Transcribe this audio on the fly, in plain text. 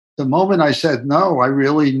the moment I said no, I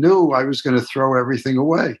really knew I was going to throw everything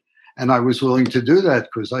away. And I was willing to do that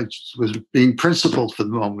because I just was being principled for the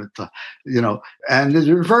moment, and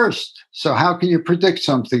it reversed. So how can you predict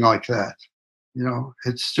something like that?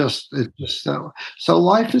 So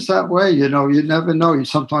life is that way. You never know.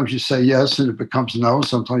 Sometimes you say yes and it becomes no.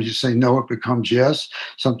 Sometimes you say no, it becomes yes.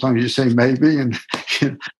 Sometimes you say maybe, and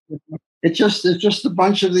it's just a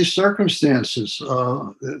bunch of these circumstances.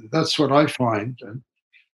 That's what I find.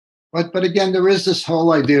 But again, there is this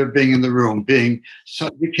whole idea of being in the room, so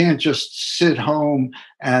you can't just sit home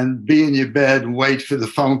and be in your bed and wait for the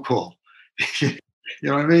phone call. You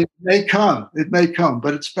know what I mean? It may come,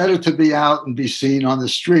 but it's better to be out and be seen on the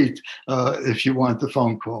street if you want the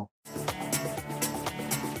phone call.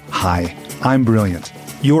 Hi, I'm Brilliant,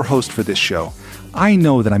 your host for this show. I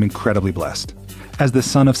know that I'm incredibly blessed. As the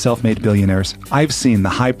son of self-made billionaires, I've seen the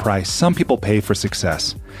high price some people pay for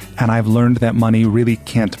success, and I've learned that money really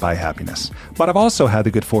can't buy happiness. But I've also had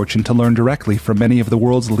the good fortune to learn directly from many of the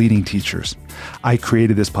world's leading teachers. I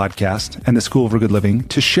created this podcast and the School for Good Living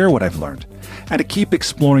to share what I've learned and to keep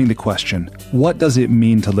exploring the question, what does it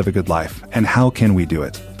mean to live a good life, and how can we do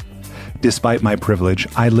it? Despite my privilege,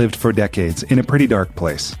 I lived for decades in a pretty dark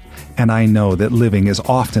place, and I know that living is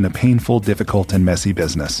often a painful, difficult, and messy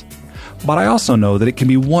business. But I also know that it can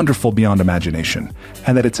be wonderful beyond imagination,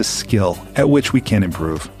 and that it's a skill at which we can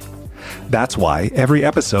improve. That's why every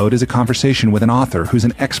episode is a conversation with an author who's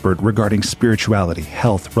an expert regarding spirituality,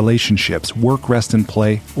 health, relationships, work, rest and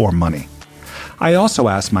play, or money. I also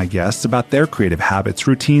ask my guests about their creative habits,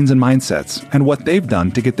 routines, and mindsets, and what they've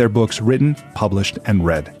done to get their books written, published, and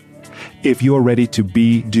read. If you're ready to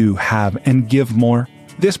be, do, have, and give more,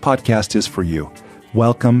 this podcast is for you.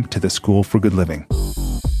 Welcome to the School for Good Living.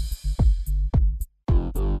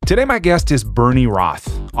 Today, my guest is Bernie Roth,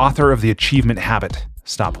 author of The Achievement Habit,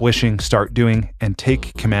 Stop Wishing, Start Doing, and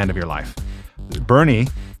Take Command of Your Life. Bernie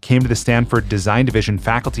came to the Stanford Design Division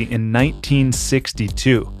faculty in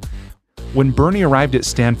 1962. When Bernie arrived at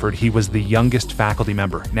Stanford, he was the youngest faculty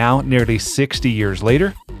member. Now, nearly 60 years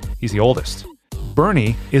later, he's the oldest.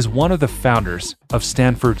 Bernie is one of the founders of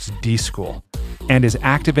Stanford's D School and is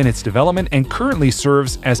active in its development and currently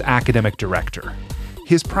serves as academic director.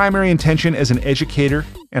 His primary intention as an educator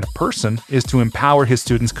and a person is to empower his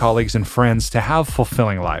students, colleagues, and friends to have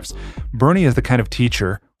fulfilling lives. Bernie is the kind of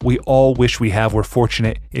teacher we all wish we have. We're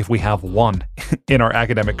fortunate if we have one in our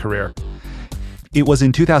academic career. It was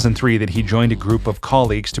in 2003 that he joined a group of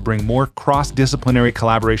colleagues to bring more cross-disciplinary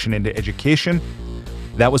collaboration into education.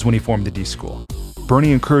 That was when he formed the D School.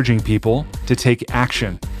 Bernie encouraging people to take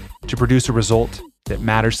action to produce a result that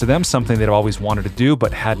matters to them, something they've always wanted to do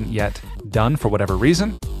but hadn't yet done for whatever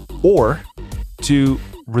reason, or to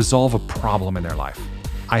resolve a problem in their life.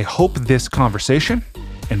 I hope this conversation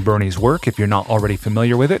and Bernie's work, if you're not already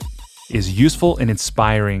familiar with it, is useful and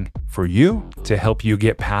inspiring for you to help you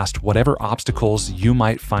get past whatever obstacles you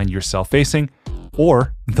might find yourself facing,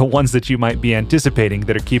 or the ones that you might be anticipating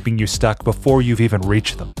that are keeping you stuck before you've even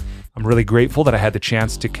reached them. I'm really grateful that I had the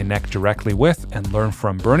chance to connect directly with and learn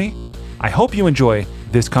from Bernie. I hope you enjoy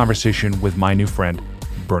this conversation with my new friend,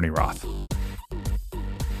 Bernie Roth.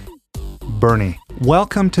 Bernie,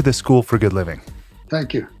 welcome to the School for Good Living.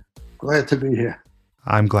 Thank you. Glad to be here.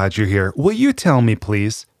 I'm glad you're here. Will you tell me,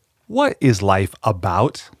 please, what is life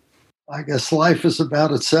about? I guess life is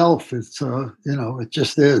about itself. It's, it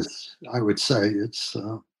just is, I would say. It's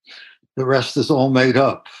the rest is all made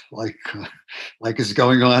up, like is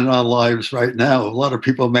going on in our lives right now. A lot of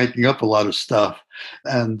people are making up a lot of stuff.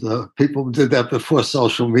 And people did that before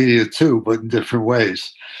social media too, but in different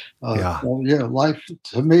ways. Life,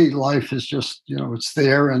 to me, life is just, it's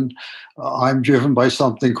there. And I'm driven by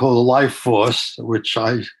something called a life force, which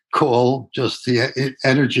I call just the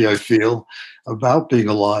energy I feel about being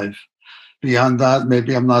alive. Beyond that,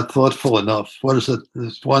 maybe I'm not thoughtful enough. What is it?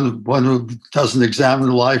 There's one who doesn't examine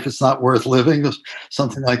life, it's not worth living, or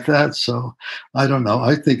something like that. So I don't know.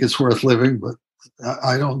 I think it's worth living, but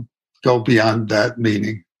I don't go beyond that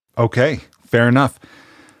meaning. Okay, fair enough.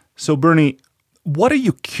 So Bernie, what are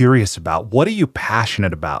you curious about? What are you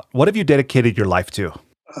passionate about? What have you dedicated your life to?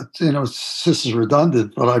 This is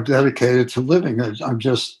redundant, but I'm dedicated to living. I'm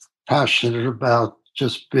just passionate about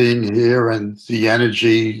just being here and the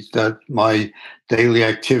energy that my daily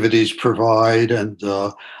activities provide. And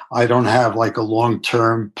I don't have like a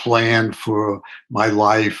long-term plan for my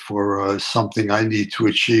life or something I need to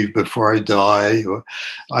achieve before I die.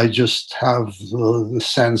 I just have the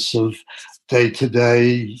sense of day to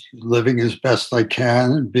day, living as best I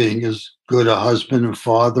can and being as good a husband and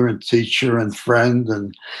father and teacher and friend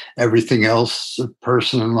and everything else, a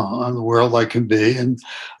person in the world I can be. And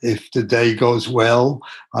if the day goes well,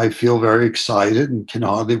 I feel very excited and can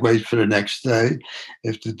hardly wait for the next day.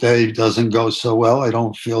 If the day doesn't go so well, I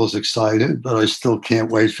don't feel as excited, but I still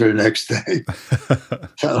can't wait for the next day.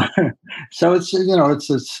 So, so it's,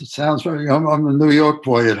 it sounds very, I'm a New York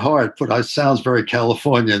boy at heart, but it sounds very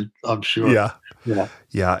Californian, I'm sure. Yeah. Yeah.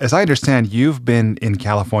 Yeah. As I understand, you've been in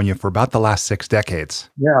California for about the last 6 decades.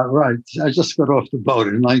 Yeah, right. I just got off the boat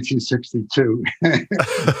in 1962.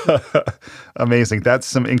 Amazing. That's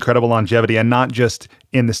some incredible longevity, and not just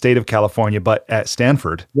in the state of California, but at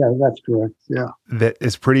Stanford. Yeah, that's correct. Yeah. That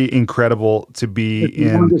is pretty incredible to be The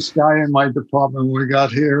in. youngest guy in my department when we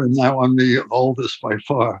got here, and now I'm the oldest by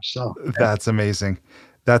far. So That's amazing.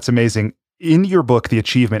 That's amazing. In your book, The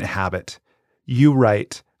Achievement Habit, you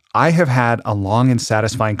write, I have had a long and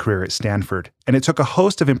satisfying career at Stanford, and it took a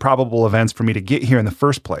host of improbable events for me to get here in the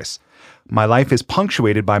first place. My life is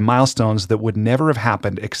punctuated by milestones that would never have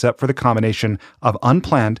happened except for the combination of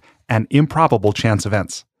unplanned and improbable chance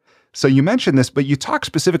events. So you mentioned this, but you talk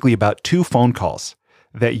specifically about 2 phone calls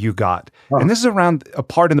that you got. And this is around a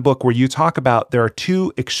part in the book where you talk about there are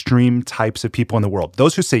 2 extreme types of people in the world: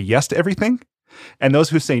 those who say yes to everything and those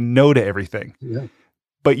who say no to everything. yeah.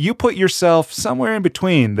 But you put yourself somewhere in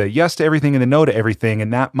between the yes to everything and the no to everything,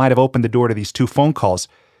 and that might have opened the door to these 2 phone calls.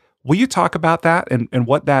 Will you talk about that and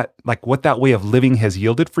what that way of living has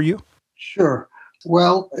yielded for you? Sure.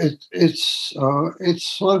 Well, it's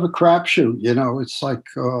sort of a crapshoot, It's like,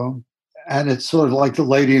 and it's sort of like the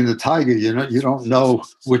Lady and the Tiger. You don't know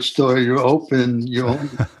which door you open. You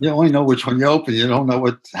only know which one you open. You don't know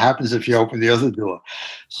what happens if you open the other door.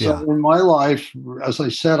 So Yeah. in my life, as I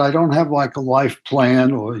said, I don't have like a life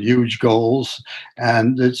plan or huge goals,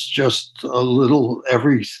 and it's just a little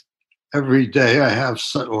every day I have,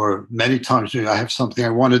 or many times I have something I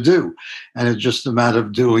want to do, and it's just a matter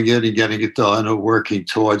of doing it and getting it done, or working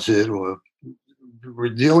towards it, or we're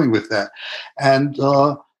dealing with that. And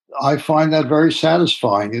I find that very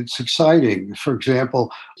satisfying. It's exciting. For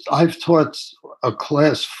example, I've taught a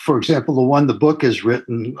class, for example, the one the book is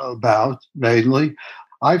written about mainly.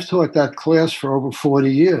 I've taught that class for over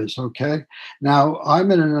 40 years. Okay. Now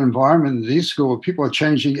I'm in an environment in these school where people are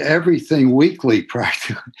changing everything weekly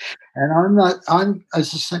practically. And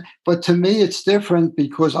as I say, but to me, it's different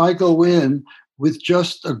because I go in with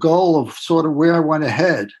just a goal of sort of where I want to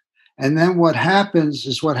head. And then what happens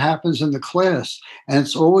is what happens in the class. And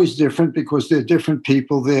it's always different because there are different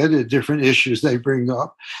people there. There are different issues they bring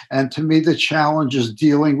up. And to me, the challenge is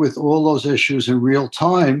dealing with all those issues in real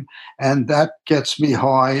time. And that gets me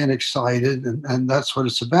high and excited. And that's what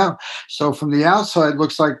it's about. So from the outside, it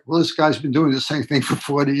looks like, well, this guy's been doing the same thing for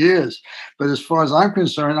 40 years. But as far as I'm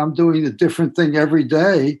concerned, I'm doing a different thing every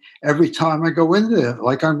day, every time I go in there.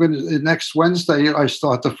 Like next Wednesday, I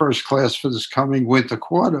start the first class for this coming winter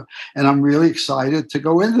quarter. And I'm really excited to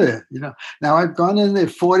go in there. Now I've gone in there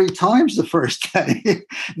 40 times the first day.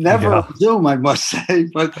 Never on Zoom, I must say,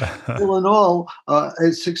 but all in all,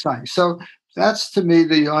 it's exciting. So that's to me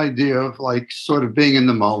the idea of like sort of being in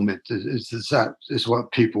the moment is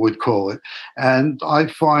what people would call it. And I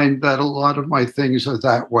find that a lot of my things are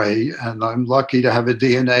that way. And I'm lucky to have a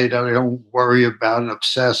DNA that I don't worry about and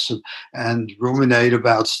obsess and ruminate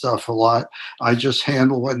about stuff a lot. I just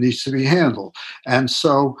handle what needs to be handled. And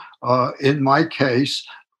so in my case,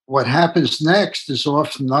 what happens next is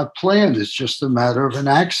often not planned. It's just a matter of an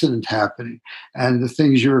accident happening. And the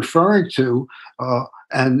things you're referring to,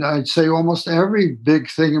 and I'd say almost every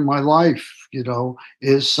big thing in my life,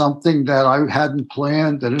 is something that I hadn't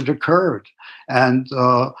planned and it occurred. And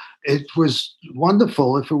it was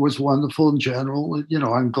wonderful. If it was wonderful in general,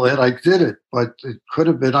 I'm glad I did it. But it could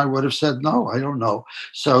have been, I would have said no, I don't know.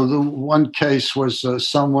 So the one case was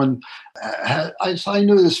someone, I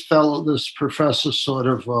knew this professor sort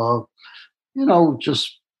of,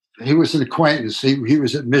 just, he was an acquaintance. He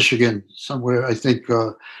was at Michigan somewhere, I think,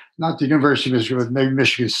 not the University of Michigan, but maybe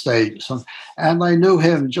Michigan State. And I knew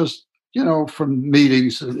him just, from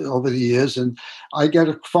meetings over the years. And I get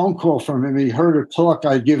a phone call from him. He heard a talk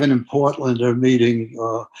I'd given in Portland, a meeting.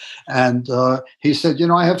 And he said,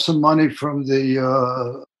 I have some money from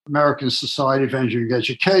the American Society of Engineering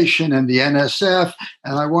Education and the NSF,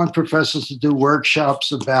 and I want professors to do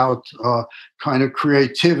workshops about kind of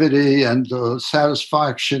creativity and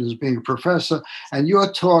satisfaction as being a professor. And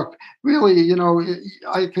your talk really,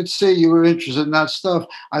 I could see you were interested in that stuff.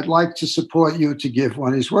 I'd like to support you to give one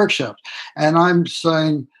of these workshops. And I'm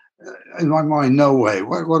saying, in my mind, no way.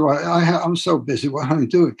 What do I'm so busy. What am I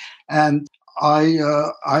doing? And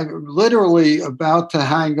I'm literally about to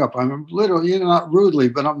hang up. I'm literally, not rudely,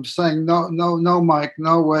 but I'm saying, no, no, no, Mike,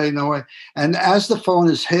 no way, no way. And as the phone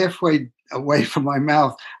is halfway away from my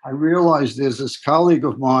mouth, I realize there's this colleague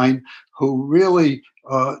of mine who really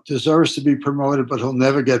deserves to be promoted, but he'll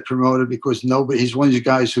never get promoted because nobody. He's one of these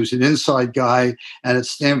guys who's an inside guy, and at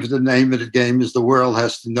Stanford, the name of the game is the world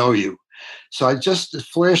has to know you. So I just it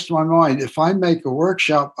flashed my mind. If I make a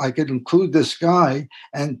workshop, I could include this guy,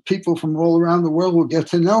 and people from all around the world will get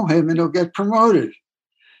to know him, and he'll get promoted.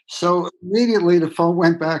 So immediately the phone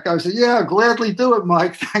went back. I said, "Yeah, I'll gladly do it,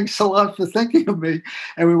 Mike. Thanks a lot for thinking of me."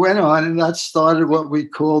 And we went on, and that started what we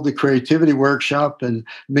called the creativity workshop. And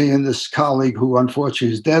me and this colleague, who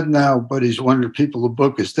unfortunately is dead now, but he's one of the people the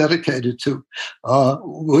book is dedicated to,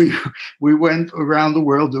 we went around the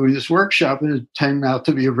world doing this workshop, and it turned out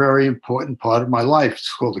to be a very important part of my life.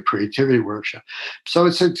 It's called the creativity workshop. So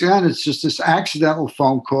it's just this accidental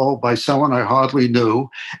phone call by someone I hardly knew,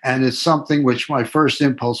 and it's something which my first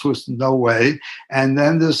impulse was no way. And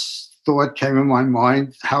then this thought came in my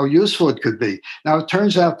mind how useful it could be. Now, it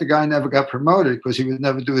turns out the guy never got promoted because he would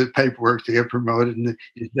never do the paperwork to get promoted, and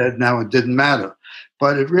he's dead now. It didn't matter.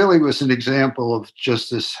 But it really was an example of just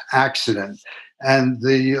this accident. And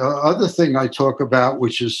the other thing I talk about,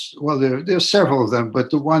 which is, well, there's several of them, but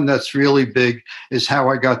the one that's really big is how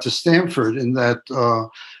I got to Stanford, in that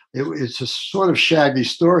it's a sort of shaggy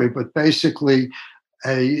story, but basically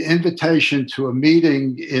a invitation to a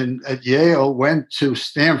meeting at Yale went to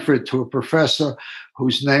Stanford to a professor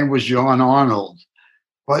whose name was John Arnold.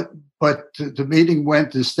 But the meeting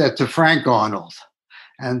went instead to Frank Arnold.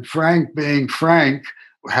 And Frank, being Frank,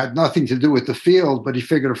 had nothing to do with the field, but he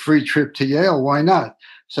figured a free trip to Yale, why not?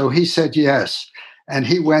 So he said yes. And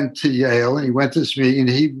he went to Yale, and he went to this meeting, and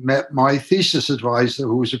he met my thesis advisor,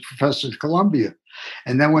 who was a professor at Columbia.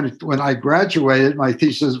 And then when I graduated, my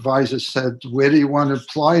thesis advisor said, "Where do you want to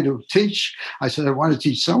apply to teach?" I said, "I want to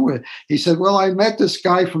teach somewhere." He said, "Well, I met this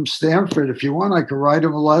guy from Stanford. If you want, I could write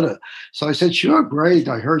him a letter." So I said, "Sure, great.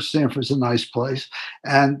 I heard Stanford's a nice place."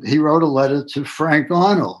 And he wrote a letter to Frank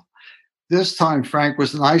Arnold. This time, Frank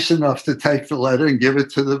was nice enough to take the letter and give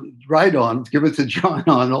it to John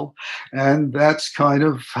Arnold. And that's kind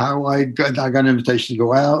of how I got an invitation to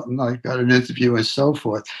go out, and I got an interview and so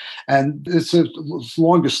forth. And it's a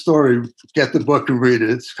longer story. Get the book and read it.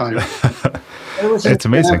 It's kind of... It was an It's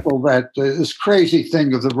amazing. example that this crazy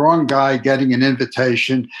thing of the wrong guy getting an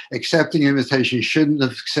invitation, accepting an invitation he shouldn't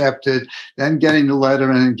have accepted, then getting the letter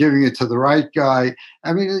and then giving it to the right guy.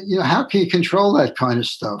 I mean, how can you control that kind of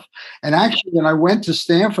stuff? And actually, when I went to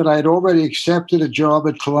Stanford, I had already accepted a job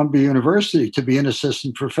at Columbia University to be an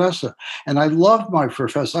assistant professor. And I loved my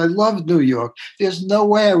professor. I loved New York. There's no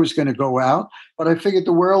way I was going to go out, but I figured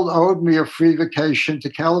the world owed me a free vacation to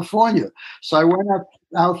California. So I went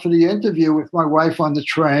out for the interview with my wife on the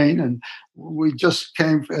train, and we just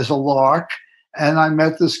came as a lark. And I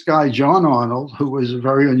met this guy, John Arnold, who was a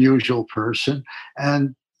very unusual person.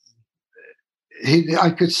 And I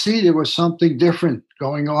could see there was something different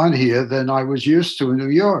going on here than I was used to in New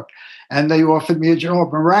York. And they offered me a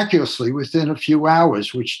job miraculously within a few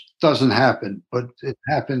hours, which doesn't happen, but it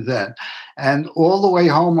happened then. And all the way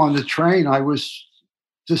home on the train, I was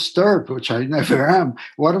disturbed, which I never am.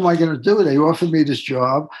 What am I going to do? They offered me this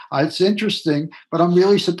job. It's interesting, but I'm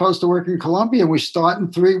really supposed to work in Columbia, and we start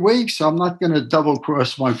in 3 weeks. So I'm not going to double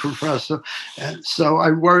cross my professor. And so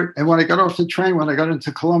I worked. And when I got off the train, when I got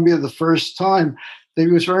into Columbia the first time, he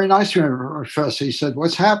was very nice to me, professor. He said,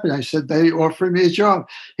 "What's happening?" I said, "They offered me a job."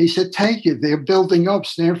 He said, "Take it. They're building up.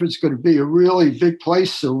 Stanford's going to be a really big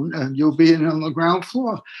place soon, and you'll be in on the ground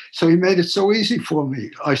floor." So he made it so easy for me.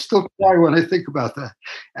 I still cry when I think about that.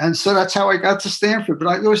 And so that's how I got to Stanford.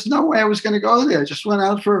 But there was no way I was going to go there. I just went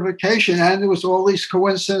out for a vacation, and there was all these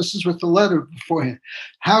coincidences with the letter beforehand.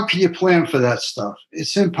 How can you plan for that stuff?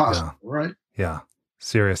 It's impossible, right? Yeah.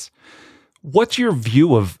 Serious. What's your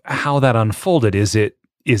view of how that unfolded? Is it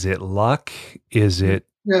luck? Is it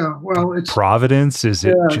it's providence? Is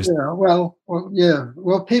it just Well,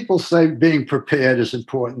 people say being prepared is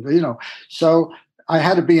important, so I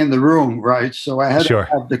had to be in the room, right? So I had to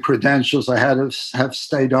have the credentials. I had to have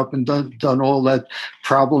stayed up and done all that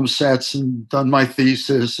problem sets and done my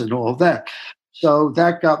thesis and all that. So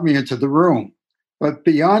that got me into the room. But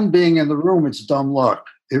beyond being in the room, it's dumb luck.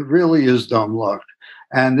 It really is dumb luck.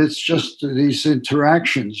 And it's just these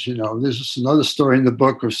interactions, There's another story in the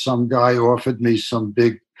book of some guy offered me some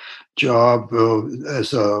big job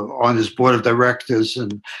on his board of directors.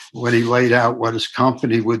 And when he laid out what his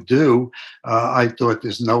company would do, I thought,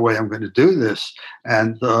 there's no way I'm going to do this.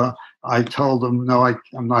 And I told him, no,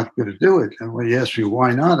 I'm not going to do it. And when he asked me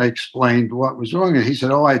why not, I explained what was wrong. And he said,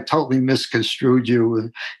 oh, I totally misconstrued you.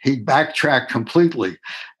 And he backtracked completely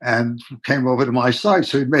and came over to my side.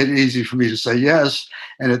 So he made it easy for me to say yes.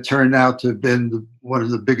 And it turned out to have been one of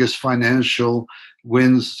the biggest financial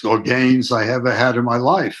wins or gains I ever had in my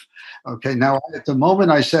life. Okay, now at the moment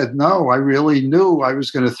I said no, I really knew I was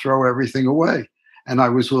going to throw everything away. And I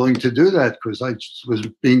was willing to do that because I just was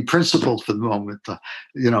being principled for the moment,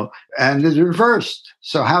 and it reversed.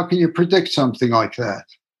 So how can you predict something like that?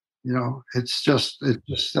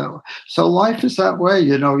 So life is that way.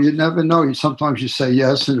 You never know. Sometimes you say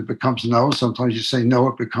yes and it becomes no. Sometimes you say no,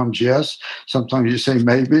 it becomes yes. Sometimes you say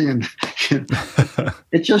maybe, and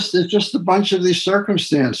it's just a bunch of these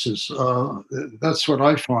circumstances. That's what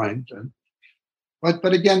I find.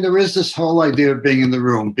 But again, there is this whole idea of being in the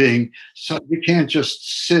room, so you can't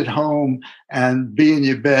just sit home and be in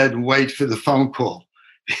your bed and wait for the phone call.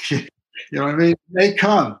 You know what I mean?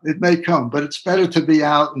 It may come, but it's better to be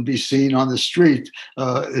out and be seen on the street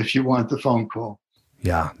if you want the phone call.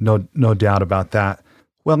 Yeah, no doubt about that.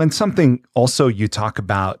 Well, and something also you talk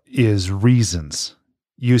about is reasons.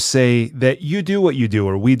 You say that you do what you do,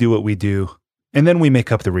 or we do what we do, and then we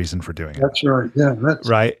make up the reason for doing it. That's right. Yeah, that's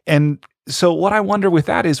right. And so what I wonder with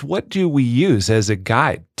that is, what do we use as a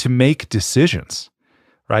guide to make decisions,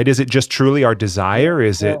 right? Is it just truly our desire?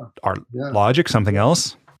 Is it our logic, something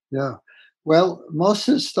else? Yeah. Well, most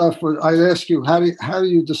of the stuff, I'd ask you, how do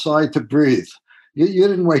you decide to breathe? You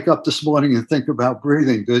didn't wake up this morning and think about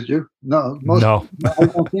breathing, did you? No. No. I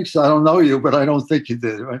don't think so. I don't know you, but I don't think you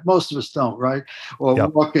did. Right? Most of us don't, right? Or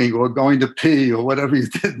walking, or going to pee, or whatever you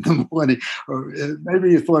did in the morning. Or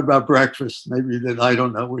maybe you thought about breakfast. Maybe you did. I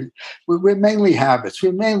don't know. We're mainly habits.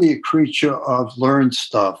 We're mainly a creature of learned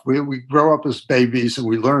stuff. We grow up as babies and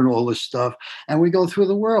we learn all this stuff, and we go through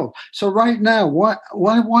the world. So right now, why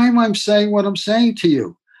am I saying what I'm saying to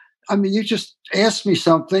you? I mean, you just asked me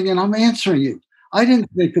something and I'm answering you. I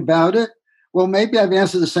didn't think about it. Well, maybe I've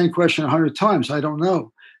answered the same question 100 times. I don't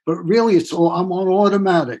know. But really, I'm on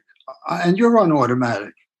automatic. And you're on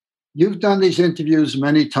automatic. You've done these interviews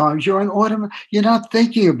many times. You're on automatic. You're not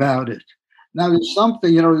thinking about it. Now, there's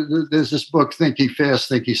something, there's this book, Thinking Fast,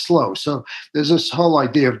 Thinking Slow. So there's this whole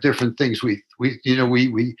idea of different things we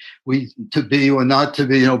to be or not to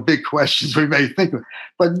be, big questions we may think of.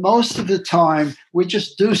 But most of the time, we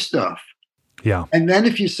just do stuff. Yeah. And then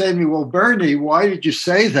if you say to me, well, Bernie, why did you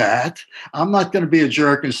say that? I'm not going to be a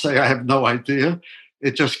jerk and say I have no idea.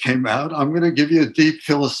 It just came out. I'm going to give you a deep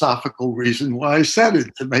philosophical reason why I said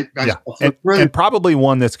it, to make myself look brilliant. And probably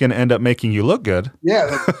one that's going to end up making you look good.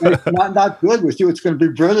 Yeah. not good with you. It's going to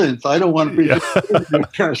be brilliant. I don't want to be a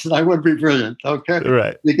person. I want to be brilliant. Okay.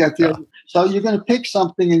 Right. You get the So you're going to pick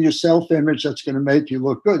something in your self-image that's going to make you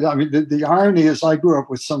look good. I mean, the irony is I grew up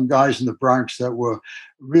with some guys in the Bronx that were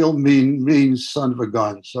real mean son of a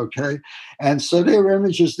guns, okay? And so their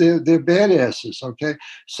images, they're badasses, okay?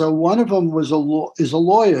 So one of them is a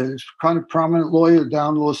lawyer, he's a kind of prominent lawyer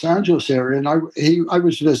down in the Los Angeles area. And I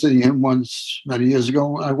was visiting him once many years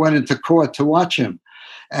ago. I went into court to watch him.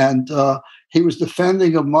 And he was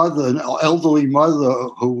defending a mother, an elderly mother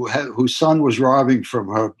whose son was robbing from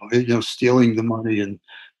her, stealing the money in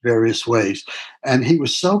various ways. And he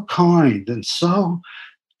was so kind and so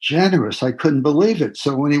generous. I couldn't believe it.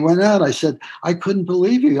 So when he went out, I said, I couldn't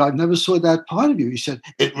believe you. I never saw that part of you. He said,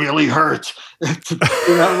 it really hurts to be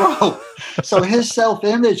in that role. So his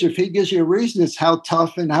self-image, if he gives you a reason, it's how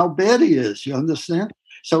tough and how bad he is. You understand?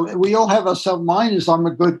 So we all have our self-mind is I'm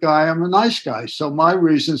a good guy, I'm a nice guy. So my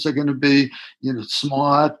reasons are going to be,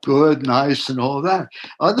 smart, good, nice, and all that.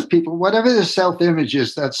 Other people, whatever their self-image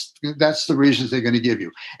is, that's the reasons they're going to give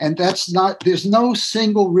you. And there's no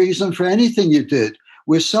single reason for anything you did.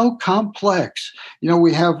 We're so complex.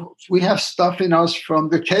 We have stuff in us from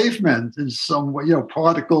the cavemen in some way,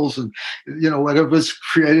 particles and, whatever's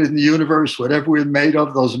created in the universe, whatever we're made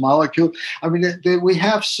of, those molecules. I mean, we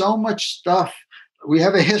have so much stuff. We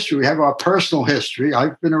have a history. We have our personal history.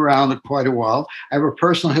 I've been around quite a while. I have a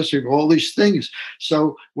personal history of all these things.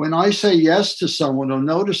 So when I say yes to someone or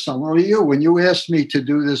no to someone, or when you asked me to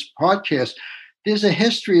do this podcast, there's a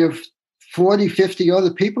history of 40, 50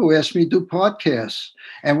 other people who asked me to do podcasts.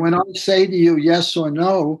 And when I say to you yes or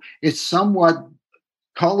no, it's somewhat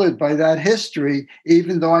colored by that history,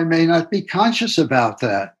 even though I may not be conscious about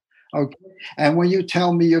that. Okay. And when you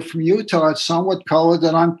tell me you're from Utah, it's somewhat colored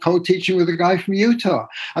that I'm co-teaching with a guy from Utah.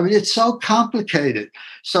 I mean, it's so complicated.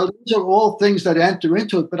 So these are all things that enter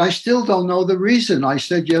into it, but I still don't know the reason. I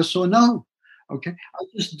said yes or no. Okay. I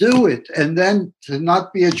just do it. And then to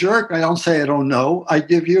not be a jerk, I don't say I don't know. I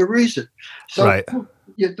give you a reason. So right.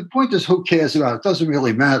 Yeah, the point is, who cares about it? It doesn't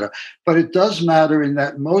really matter. But it does matter in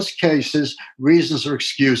that most cases, reasons are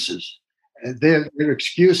excuses. And they're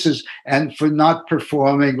excuses and for not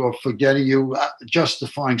performing or for getting you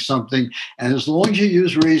justifying something. And as long as you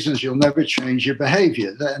use reasons, you'll never change your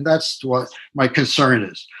behavior. And that's what my concern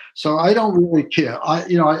is. So I don't really care.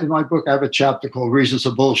 In my book, I have a chapter called "Reasons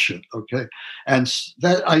are Bullshit." Okay, and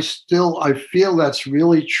that I feel that's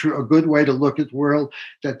really true. A good way to look at the world,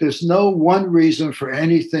 that there's no one reason for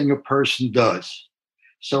anything a person does.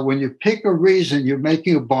 So when you pick a reason, you're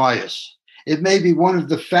making a bias. It may be one of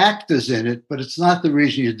the factors in it, but it's not the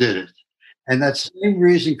reason you did it. And that same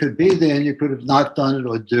reason could be there and you could have not done it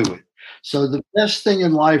or do it. So the best thing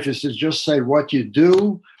in life is to just say what you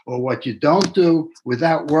do or what you don't do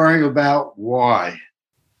without worrying about why.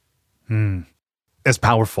 Hmm. It's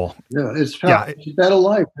powerful. Yeah, it's a better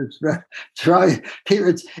life. It's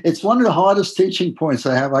one of the hardest teaching points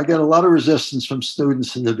I have. I get a lot of resistance from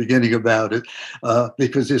students in the beginning about it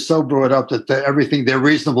because they're so brought up that they're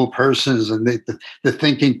reasonable persons and the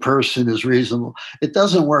thinking person is reasonable. It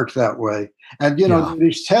doesn't work that way. And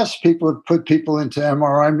these tests, people have put people into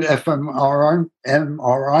MRI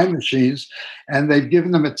machines, and they've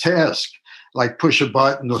given them a task like push a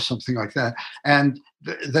button or something like that, and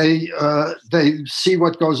they see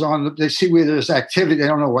what goes on. They see where there's activity. They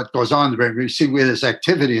don't know what goes on in the brain, but you see where there's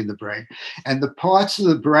activity in the brain. And the parts of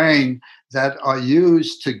the brain that are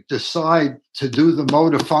used to decide to do the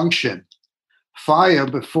motor function fire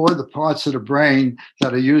before the parts of the brain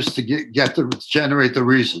that are used to generate the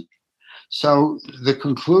reason. So the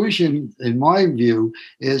conclusion, in my view,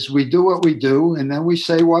 is we do what we do, and then we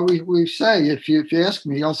say what we say. If you ask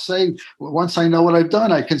me, I'll say, once I know what I've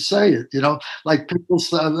done, I can say it. Like people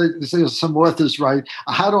say, some authors write,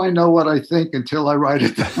 how do I know what I think until I write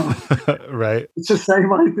it down? Right. It's the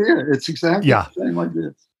same idea. It's exactly the same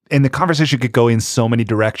idea. And the conversation could go in so many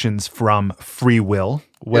directions, from free will,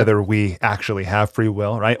 whether we actually have free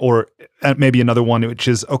will, right? Or maybe another one, which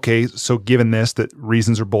is, okay, so given this, that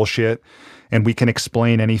reasons are bullshit and we can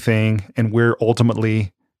explain anything and we're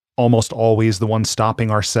ultimately almost always the ones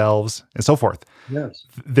stopping ourselves and so forth. Yes.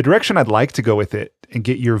 The direction I'd like to go with it and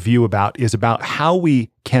get your view about is about how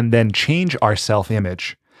we can then change our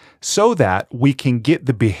self-image so that we can get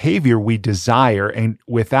the behavior we desire and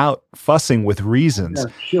without fussing with reasons.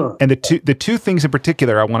 Yeah, sure. And the two things in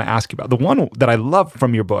particular I want to ask you about. The one that I love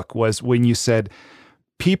from your book was when you said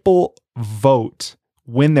people vote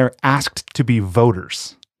when they're asked to be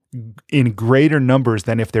voters in greater numbers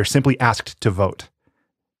than if they're simply asked to vote.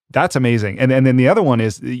 That's amazing. And then the other one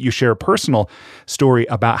is you share a personal story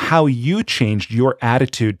about how you changed your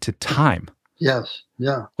attitude to time. Yes.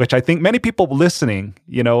 Yeah. Which I think many people listening,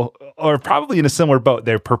 are probably in a similar boat.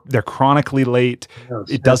 They're chronically late. Yes.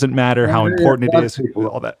 It doesn't matter how important it is.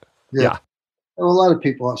 All that. Yeah. A lot of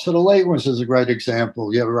people. So the late ones is a great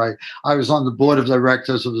example. Yeah, right. I was on the board of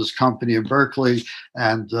directors of this company in Berkeley,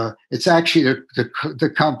 and it's actually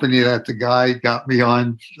the company that the guy got me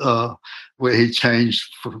on, where he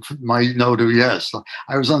changed from my no to yes.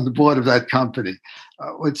 I was on the board of that company.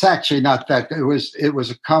 It's actually not that. It was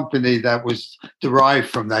a company that was derived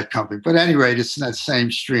from that company. But at any rate, it's in that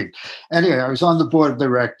same stream. Anyway, I was on the board of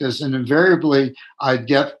directors, and invariably I'd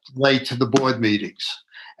get late to the board meetings.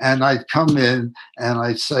 And I'd come in and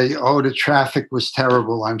I'd say, oh, the traffic was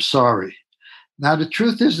terrible. I'm sorry. Now, the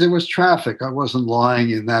truth is there was traffic. I wasn't lying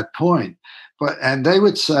in that point. And they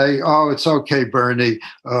would say, oh, it's okay, Bernie.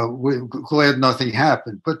 We're glad nothing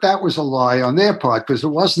happened. But that was a lie on their part, because it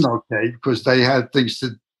wasn't okay, because they had things to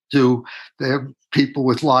do. They have people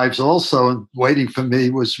with lives also, and waiting for me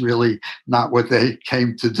was really not what they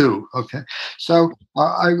came to do. Okay. So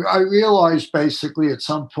I realized basically at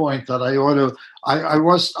some point that I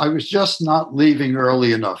was just not leaving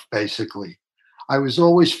early enough, basically. I was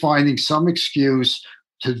always finding some excuse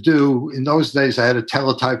to do. In those days, I had a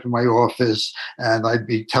teletype in my office, and I'd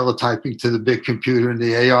be teletyping to the big computer in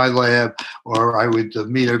the AI lab, or I would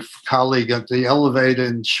meet a colleague at the elevator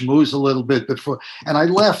and schmooze a little bit before. And I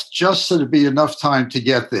left just so there'd be enough time to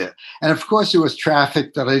get there. And of course, there was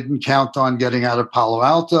traffic that I didn't count on getting out of Palo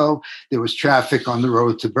Alto. There was traffic on the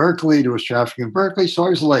road to Berkeley. There was traffic in Berkeley, so I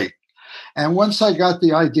was late. And once I got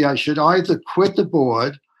the idea, I should either quit the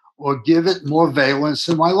board or give it more valence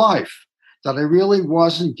in my life, that I really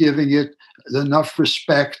wasn't giving it enough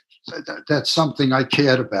respect. That's something I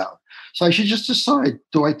cared about. So I should just decide,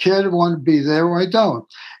 do I care to want to be there or I don't?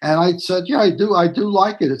 And I said, yeah, I do. I do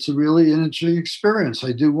like it. It's a really interesting experience.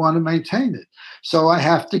 I do want to maintain it. So I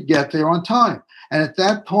have to get there on time. And at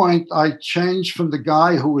that point, I changed from the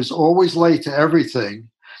guy who was always late to everything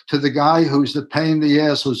to the guy who's the pain in the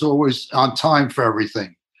ass, who's always on time for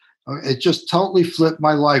everything. It just totally flipped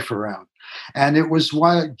my life around. And it was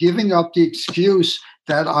why giving up the excuse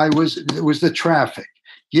that it was the traffic.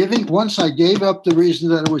 Once I gave up the reason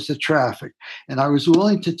that it was the traffic, and I was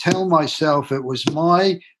willing to tell myself it was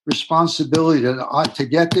my responsibility to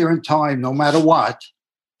get there in time, no matter what,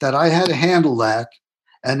 that I had to handle that.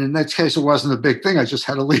 And in that case, it wasn't a big thing. I just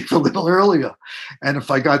had to leave a little earlier. And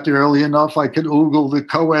if I got there early enough, I could oogle the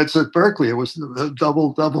co-eds at Berkeley. It was a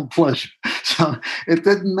double pleasure. So it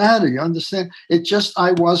didn't matter. You understand?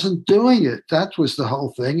 I wasn't doing it. That was the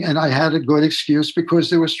whole thing. And I had a good excuse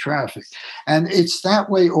because there was traffic. And it's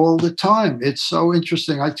that way all the time. It's so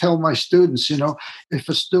interesting. I tell my students, if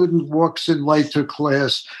a student walks in late to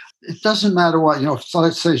class, it doesn't matter what, so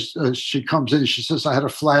let's say she comes in, she says, I had a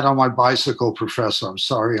flat on my bicycle, professor. I'm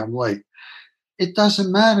sorry, I'm late. It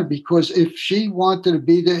doesn't matter, because if she wanted to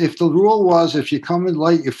be there, if the rule was if you come in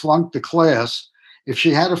late, you flunk the class, if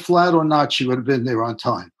she had a flat or not, she would have been there on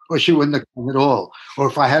time, or she wouldn't have come at all. Or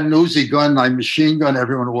if I had an Uzi gun, I machine gun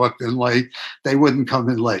everyone who walked in late, they wouldn't come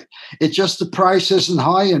in late. It's just the price isn't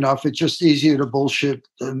high enough. It's just easier to bullshit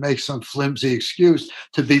and make some flimsy excuse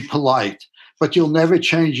to be polite. But you'll never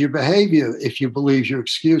change your behavior if you believe your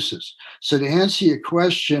excuses. So to answer your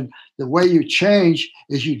question, the way you change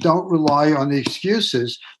is you don't rely on the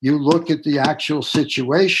excuses. You look at the actual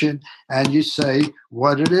situation and you say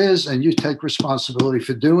what it is, and you take responsibility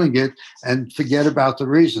for doing it and forget about the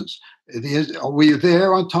reasons. Were you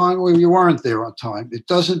there on time or you weren't there on time? It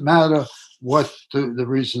doesn't matter what the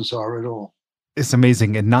reasons are at all. It's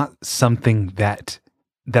amazing, and not something that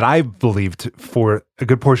I've believed for a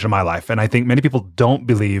good portion of my life, and I think many people don't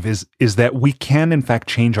believe, is that we can in fact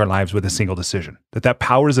change our lives with a single decision, that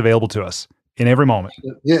power is available to us in every moment.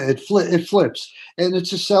 Yeah, it flips, and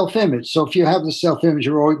it's a self-image. So if you have the self-image,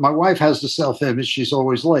 my wife has the self-image, she's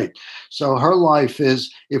always late. So her life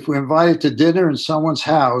is, if we're invited to dinner in someone's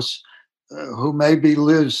house who maybe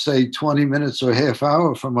lives, say, 20 minutes or a half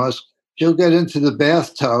hour from us, she'll get into the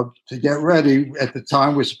bathtub to get ready at the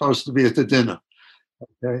time we're supposed to be at the dinner.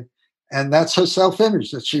 Okay. And that's her self-image,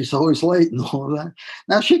 that she's always late and all of that.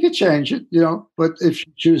 Now she could change it, but if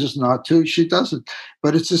she chooses not to, she doesn't.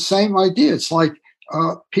 But it's the same idea. It's like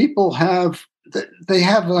people they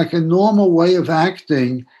have like a normal way of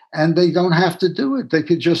acting, and they don't have to do it. They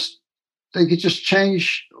could just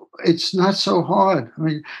change. It's not so hard. I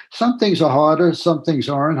mean, some things are harder, some things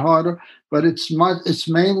aren't harder, but it's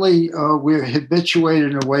mainly we're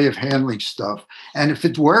habituated in a way of handling stuff. And if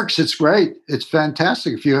it works, it's great. It's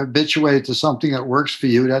fantastic. If you're habituated to something that works for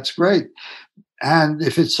you, that's great. And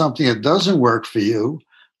if it's something that doesn't work for you,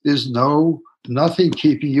 there's nothing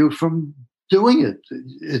keeping you from doing it.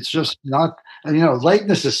 It's just not,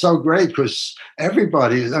 lateness is so great because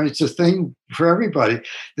everybody, it's a thing for everybody.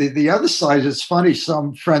 The other side, it's funny,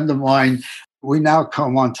 some friend of mine, we now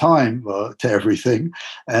come on time to everything.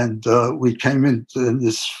 And we came in, and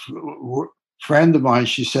this friend of mine,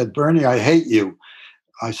 she said, Bernie, I hate you.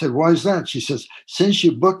 I said, why is that? She says, since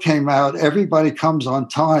your book came out, everybody comes on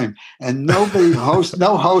time, and no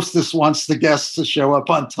hostess wants the guests to show up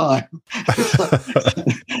on time.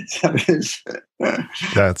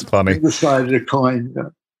 That's funny. The side of the coin. Yeah.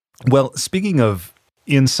 Well, speaking of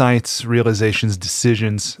insights, realizations,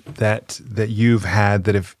 decisions that you've had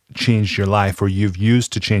that have changed your life, or you've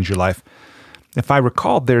used to change your life, if I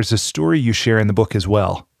recall, there's a story you share in the book as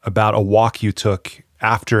well about a walk you took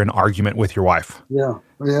after an argument with your wife. Yeah.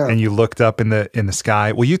 Yeah. And you looked up in the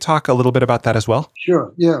sky. Will you talk a little bit about that as well?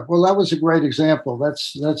 Sure. Yeah. Well, that was a great example.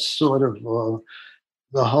 That's sort of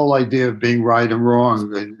the whole idea of being right and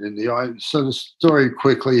wrong. So the story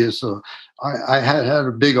quickly is I had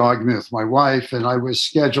a big argument with my wife, and I was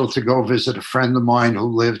scheduled to go visit a friend of mine who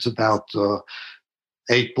lived about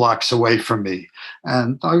 8 blocks away from me.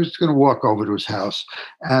 And I was going to walk over to his house.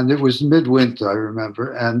 And it was midwinter, I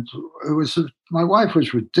remember. And my wife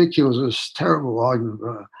was ridiculous. It was a terrible argument.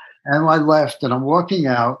 And I left, and I'm walking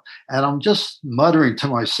out, and I'm just muttering to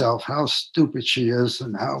myself how stupid she is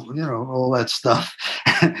and how, all that stuff.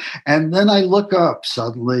 And then I look up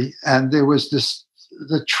suddenly, and there was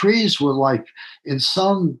the trees were like in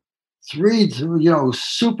some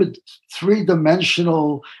super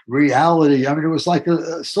three-dimensional reality. I mean, it was like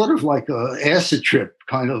a sort of like a acid trip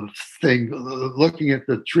kind of thing, looking at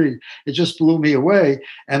the tree. It just blew me away.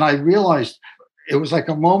 And I realized it was like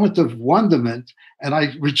a moment of wonderment, and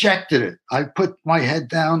I rejected it. I put my head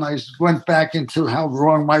down. I went back into how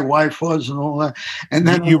wrong my wife was and all that. And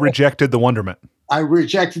then you rejected the wonderment. I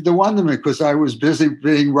rejected the wonderment because I was busy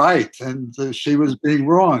being right and she was being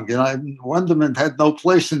wrong. And wonderment had no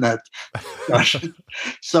place in that discussion.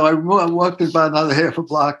 So I walked about another half a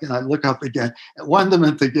block and I look up again,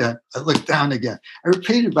 wonderment again. I look down again. I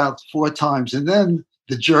repeated about 4 times. And then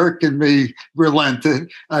the jerk in me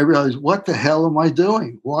relented. I realized, what the hell am I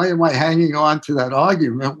doing? Why am I hanging on to that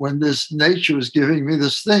argument when this nature is giving me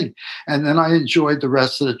this thing? And then I enjoyed the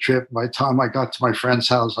rest of the trip. By the time I got to my friend's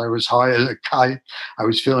house, I was high as a kite. I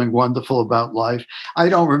was feeling wonderful about life. I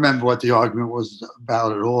don't remember what the argument was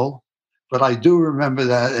about at all, but I do remember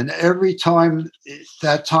that. And every time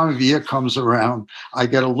that time of year comes around, I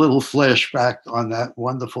get a little flashback on that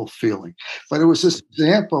wonderful feeling. But it was this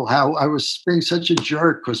example how I was being such a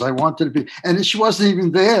jerk because I wanted to be, and she wasn't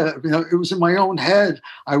even there. It was in my own head.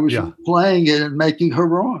 I was Yeah. playing it and making her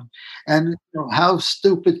wrong. And how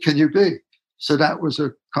stupid can you be? So that was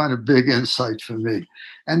a kind of big insight for me.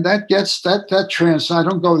 And that gets that I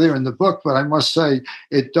don't go there in the book, but I must say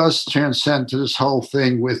it does transcend to this whole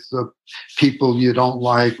thing with the people you don't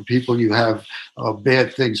like, people you have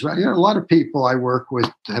bad things. A lot of people I work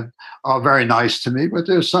with are very nice to me, but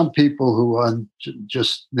there's some people who are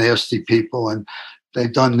just nasty people and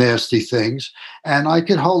they've done nasty things. And I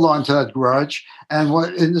can hold on to that grudge. And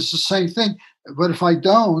it's the same thing. But if I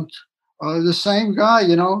don't, the same guy,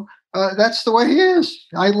 that's the way he is.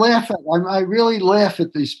 I laugh at. I really laugh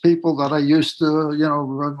at these people that I used to,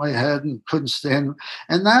 run my head and couldn't stand.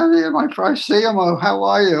 And now, if I see them, how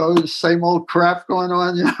are you? The same old crap going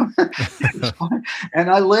on, And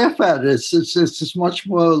I laugh at it. It's much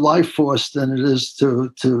more life force than it is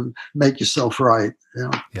to make yourself right.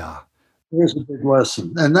 Yeah. Here's a big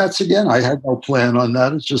lesson, and that's again. I had no plan on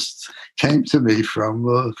that. It just came to me from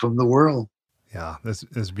the world. Yeah, this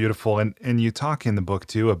is beautiful. And you talk in the book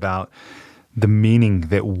too about the meaning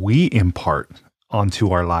that we impart onto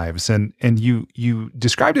our lives. And you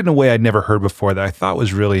described it in a way I'd never heard before that I thought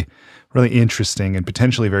was really, really interesting and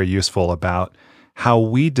potentially very useful about how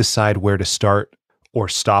we decide where to start or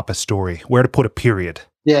stop a story, where to put a period.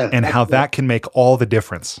 Yeah. And how that can make all the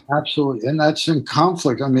difference. Absolutely. And that's in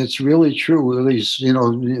conflict. I mean, it's really true. At least,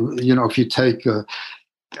 if you take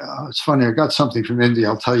it's funny. I got something from India.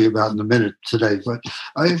 I'll tell you about in a minute today. But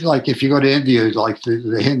if you go to India, like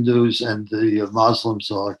the Hindus and the Muslims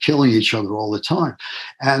are killing each other all the time,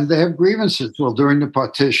 and they have grievances. Well, during the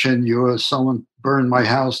partition, someone burned my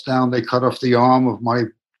house down. They cut off the arm of my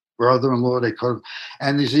brother-in-law. They cut,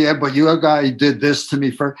 and he said, "Yeah, but your guy did this to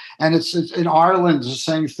me first." And it's in Ireland, it's the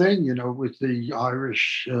same thing. With the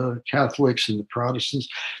Irish Catholics and the Protestants,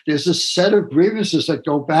 there's a set of grievances that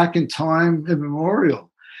go back in time immemorial.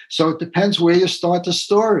 So it depends where you start the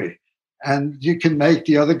story. And you can make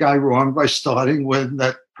the other guy wrong by starting when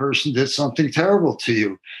that person did something terrible to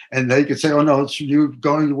you. And they could say, oh, no, it's you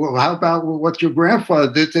going, well, how about what your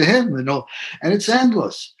grandfather did to him? And it's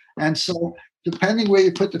endless. And so depending where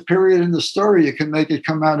you put the period in the story, you can make it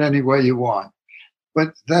come out any way you want.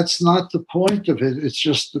 But that's not the point of it. It's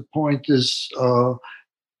just the point is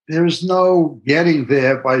there's no getting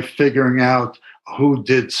there by figuring out who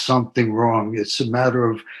did something wrong. It's a matter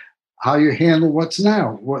of how you handle what's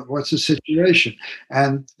now, what's the situation.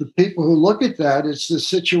 And the people who look at that, it's the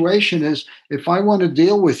situation is, if I want to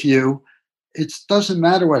deal with you, it doesn't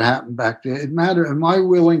matter what happened back there. It matters, am I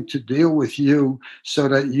willing to deal with you so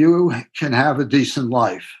that you can have a decent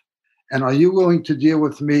life? And are you willing to deal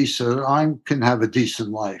with me so that I can have a decent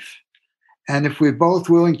life? And if we're both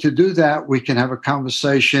willing to do that, we can have a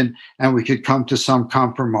conversation and we could come to some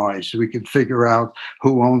compromise. We can figure out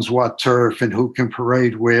who owns what turf and who can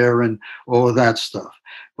parade where and all of that stuff.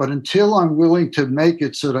 But until I'm willing to make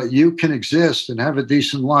it so that you can exist and have a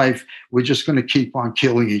decent life, we're just going to keep on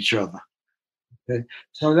killing each other. Okay?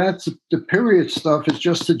 So that's the period stuff is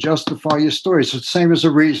just to justify your story. It's the same as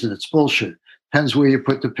a reason. It's bullshit. Depends where you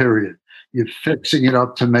put the period. You're fixing it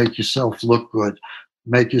up to make yourself look good.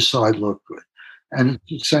 Make your side look good. And it's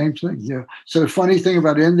the same thing. Yeah. So the funny thing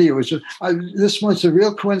about India was this was a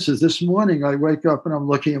real coincidence. This morning I wake up and I'm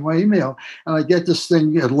looking at my email and I get this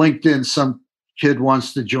thing at LinkedIn. Some kid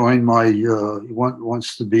wants to join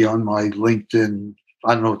wants to be on my LinkedIn.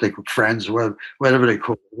 I don't know what they call friends, whatever they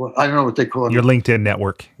call it. I don't know what they call it. Your LinkedIn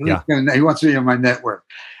network. Yeah. He wants to be on my network.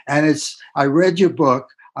 And I read your book.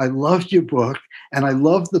 I loved your book. And I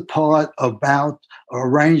loved the part about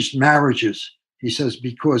arranged marriages. He says,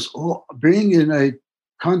 because being in a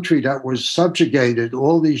country that was subjugated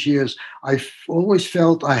all these years, I always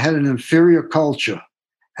felt I had an inferior culture.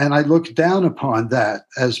 And I looked down upon that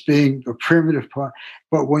as being a primitive part.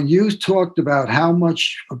 But when you talked about how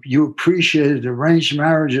much you appreciated arranged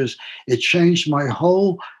marriages, it changed my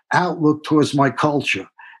whole outlook towards my culture.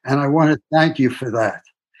 And I want to thank you for that.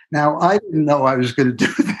 Now, I didn't know I was going to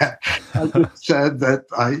do that. I just said that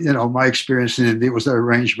my experience in India was that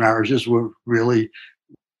arranged marriages were really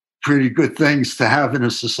pretty good things to have in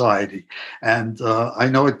a society. And I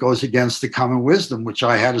know it goes against the common wisdom, which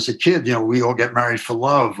I had as a kid. We all get married for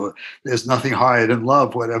love. Or there's nothing higher than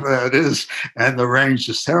love, whatever that is. And the range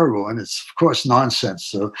is terrible. And it's, of course, nonsense.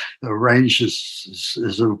 So the range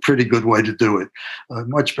is a pretty good way to do it.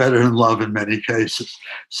 Much better than love in many cases.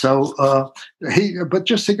 So but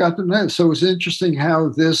just to get them there. So it was interesting how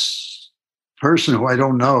this person who I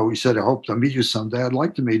don't know, he said, I hope to meet you someday. I'd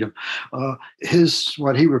like to meet him.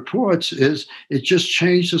 What he reports is it just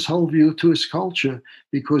changed his whole view to his culture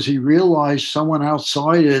because he realized someone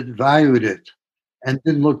outside it valued it and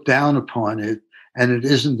didn't look down upon it. And it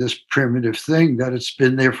isn't this primitive thing that it's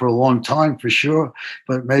been there for a long time for sure,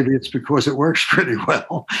 but maybe it's because it works pretty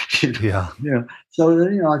well. Yeah. Yeah. So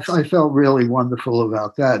I felt really wonderful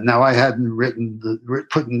about that. Now I hadn't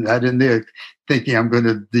putting that in there, thinking I'm going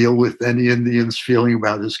to deal with any Indians feeling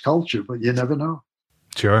about his culture, but you never know.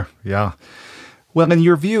 Sure. Yeah. Well, and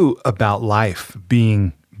your view about life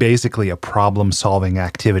being basically a problem-solving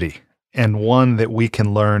activity and one that we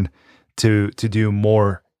can learn to do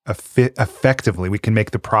more effectively, we can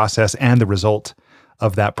make the process and the result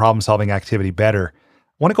of that problem-solving activity better.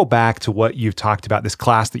 I want to go back to what you've talked about, this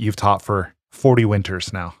class that you've taught for 40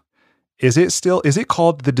 winters now. Is it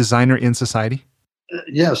called The Designer in Society?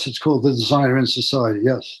 Yes, it's called The Designer in Society.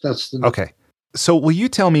 Yes, that's the Okay. So will you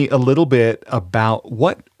tell me a little bit about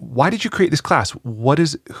why did you create this class?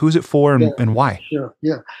 Who's it for and why? Sure.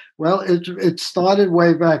 Yeah. Well, it started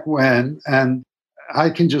way back when, and I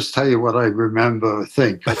can just tell you what I remember,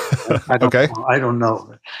 think. I don't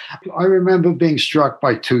know. I remember being struck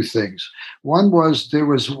by two things. One was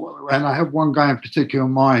and I have one guy in particular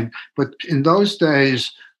in mind, but in those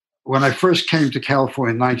days, when I first came to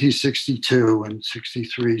California in 1962 and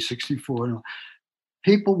 63, 64,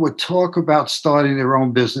 people would talk about starting their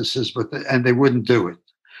own businesses, and they wouldn't do it.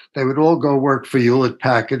 They would all go work for Hewlett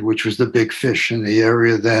Packard, which was the big fish in the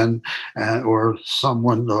area then, or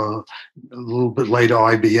someone a little bit later,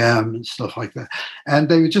 IBM and stuff like that. And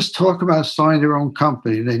they would just talk about starting their own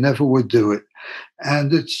company. They never would do it.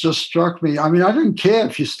 And it just struck me. I mean, I didn't care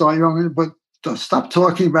if you start your own, but stop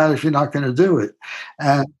talking about it if you're not going to do it.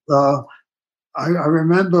 And I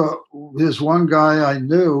remember there's one guy I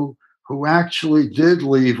knew who actually did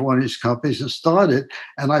leave one of these companies and started.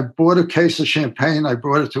 And I bought a case of champagne. I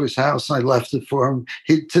brought it to his house and I left it for him.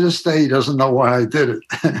 To this day, he doesn't know why I did it.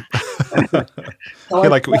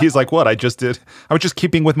 He's like, what? I just did. I was just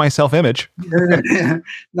keeping with my self-image.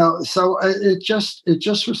 No, so it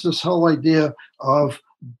just was this whole idea of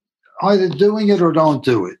either doing it or don't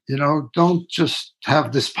do it. Don't just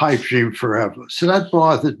have this pipe dream forever. So that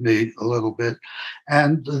bothered me a little bit.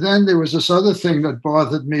 And then there was this other thing that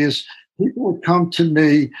bothered me is people would come to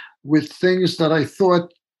me with things that I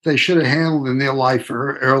thought they should have handled in their life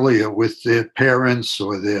earlier with their parents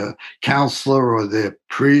or their counselor or their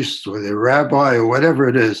priest or their rabbi or whatever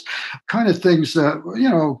it is, kind of things that,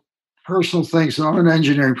 personal things. And I'm an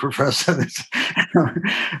engineering professor.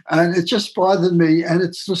 And it just bothered me. And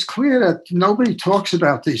it was clear that nobody talks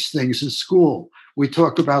about these things in school. We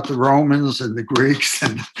talk about the Romans and the Greeks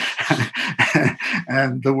and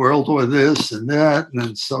and the World War this and that, and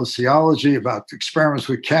then sociology about experiments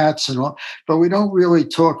with cats and all. But we don't really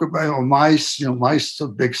talk about mice. Mice is a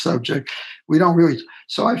big subject. We don't really.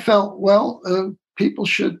 So I felt, people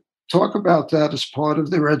should talk about that as part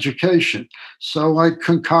of their education. So I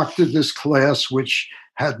concocted this class, which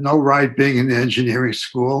had no right being in the engineering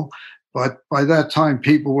school. But by that time,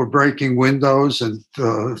 people were breaking windows and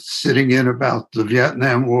sitting in about the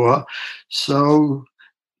Vietnam War. So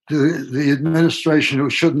the administration, who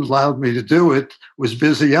shouldn't have allowed me to do it, was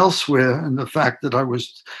busy elsewhere. And the fact that I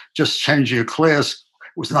was just changing a class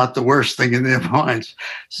was not the worst thing in their minds.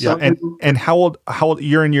 So, yeah. And how old?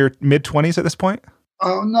 You're in your mid-20s at this point?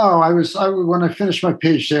 Oh, no, when I finished my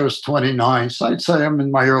PhD, I was 29. So I'd say I'm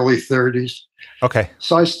in my early 30s. Okay.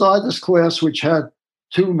 So I started this class, which had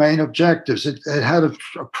two main objectives. It had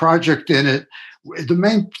a project in it. The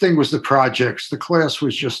main thing was the projects. The class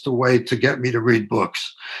was just a way to get me to read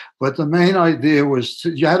books. But the main idea was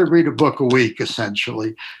you had to read a book a week,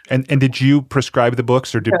 essentially. And did you prescribe the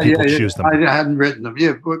books, or did people choose them? I hadn't written them.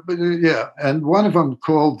 Yeah, but and one of them,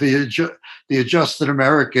 called the Adjusted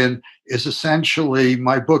American, is essentially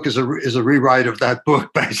my book is a rewrite of that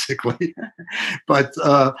book, basically. But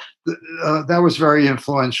that was a very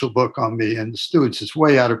influential book on me and the students. It's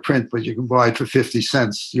way out of print, but you can buy it for 50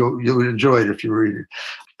 cents. You'll enjoy it if you read it.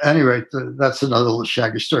 Anyway, that's another little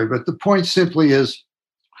shaggy story. But the point simply is,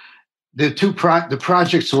 The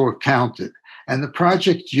projects were counted, and the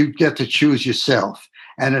project you get to choose yourself,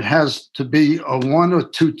 and it has to be one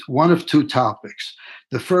of two topics.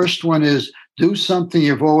 The first one is do something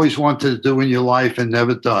you've always wanted to do in your life and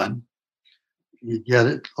never done. You get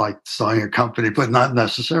it, like starting a company, but not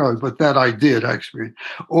necessarily. But that I did actually.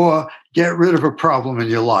 Or get rid of a problem in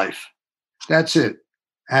your life. That's it.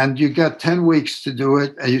 And you got 10 weeks to do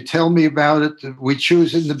it. And you tell me about it. We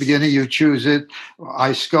choose it in the beginning. You choose it.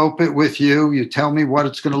 I scope it with you. You tell me what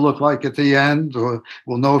it's going to look like at the end, or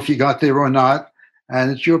we'll know if you got there or not. And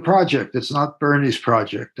it's your project. It's not Bernie's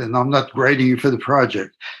project. And I'm not grading you for the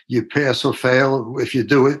project. You pass or fail. If you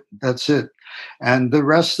do it, that's it. And the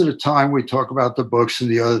rest of the time, we talk about the books and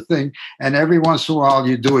the other thing. And every once in a while,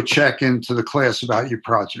 you do a check-in to the class about your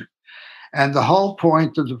project. And the whole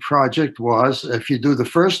point of the project was, if you do the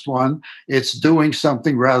first one, it's doing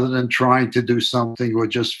something rather than trying to do something or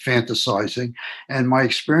just fantasizing. And my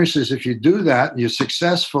experience is if you do that and you're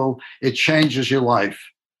successful, it changes your life.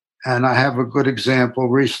 And I have a good example.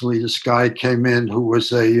 Recently, this guy came in who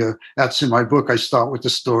was that's in my book. I start with the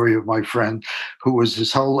story of my friend who was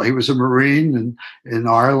he was a Marine in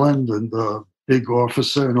Ireland and big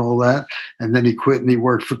officer and all that. And then he quit and he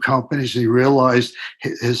worked for companies. He realized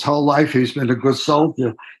his whole life he's been a good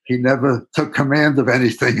soldier. He never took command of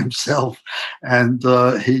anything himself. And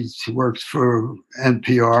he worked for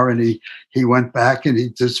NPR, and he went back, and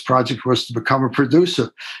this project was to become a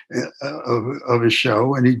producer of a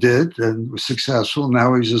show, and he did and was successful.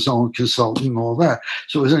 Now he's his own consultant and all that.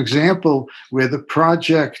 So it was an example where the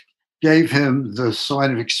project gave him the sort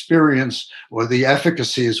of experience or the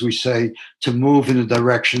efficacy, as we say, to move in a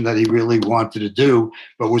direction that he really wanted to do,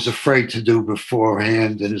 but was afraid to do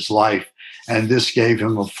beforehand in his life. And this gave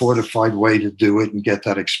him a fortified way to do it and get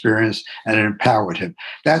that experience, and it empowered him.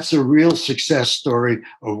 That's a real success story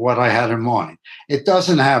of what I had in mind. It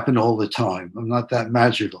doesn't happen all the time. I'm not that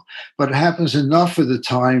magical, but it happens enough of the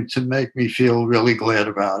time to make me feel really glad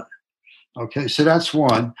about it. Okay, so that's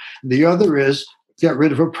one. The other is get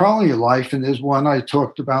rid of a problem in your life. And there's one I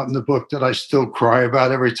talked about in the book that I still cry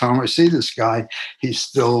about every time I see this guy. He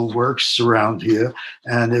still works around here.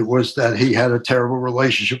 And it was that he had a terrible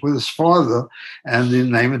relationship with his father. And the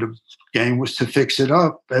name of the game was to fix it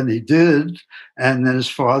up. And he did. And then his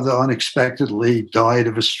father unexpectedly died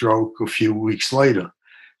of a stroke a few weeks later.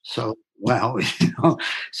 So, wow,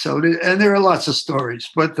 and there are lots of stories,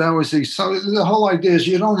 but that was so the whole idea is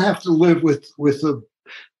you don't have to live with a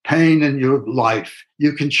pain in your life.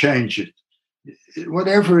 You can change it.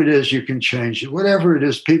 Whatever it is, you can change it. Whatever it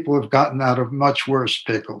is, people have gotten out of much worse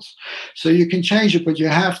pickles. So you can change it, but you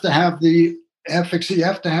have to have the efficacy. You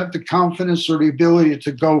have to have the confidence or the ability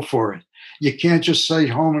to go for it. You can't just stay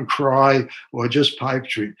home and cry or just pipe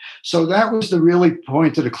dream. So that was the really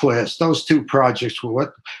point of the class. Those two projects were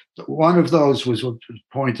what one of those was what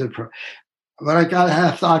pointed. But I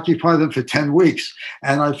have to occupy them for 10 weeks.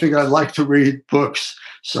 And I figured I'd like to read books.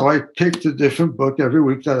 So I picked a different book every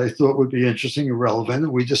week that I thought would be interesting and relevant.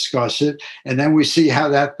 And we discuss it. And then we see how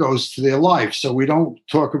that goes to their life. So we don't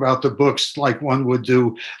talk about the books like one would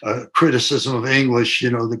do criticism of English,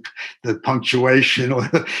 the punctuation or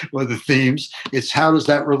the themes. It's how does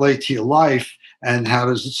that relate to your life? And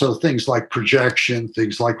so things like projection,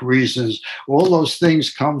 things like reasons, all those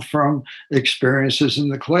things come from experiences in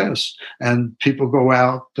the class. And people go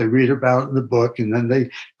out, they read about it in the book, and then they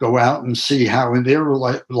go out and see how in their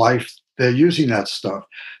life they're using that stuff.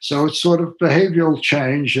 So it's sort of behavioral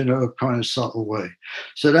change in a kind of subtle way.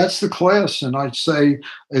 So that's the class. And I'd say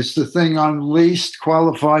it's the thing I'm least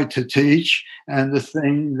qualified to teach and the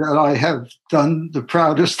thing that I have done the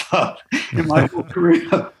proudest of in my whole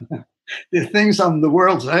career. The things I'm the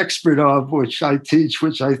world's expert of, which I teach,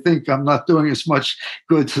 which I think I'm not doing as much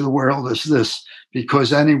good to the world as this, because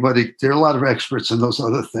there are a lot of experts in those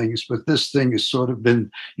other things, but this thing has sort of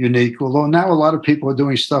been unique, although now a lot of people are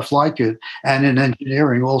doing stuff like it, and in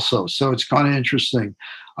engineering also. So it's kind of interesting.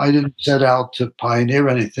 I didn't set out to pioneer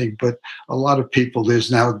anything, but a lot of people,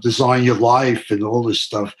 there's now Design Your Life and all this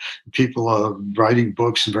stuff. People are writing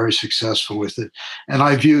books and very successful with it. And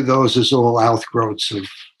I view those as all outgrowths of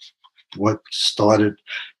what started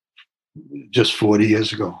just 40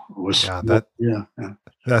 years ago.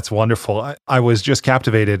 That's wonderful. I was just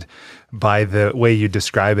captivated by the way you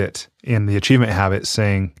describe it in The Achievement Habit,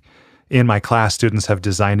 saying, in my class, students have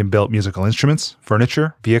designed and built musical instruments,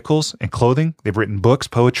 furniture, vehicles, and clothing. They've written books,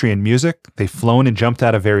 poetry, and music. They've flown and jumped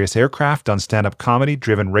out of various aircraft, done stand-up comedy,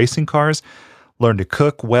 driven racing cars, learned to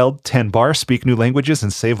cook, weld, tend bar, speak new languages,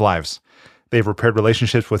 and save lives. They've repaired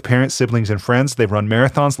relationships with parents, siblings, and friends. They've run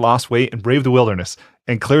marathons, lost weight, and braved the wilderness,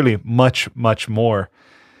 and clearly much, much more.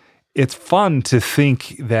 it's fun to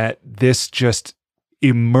think that this just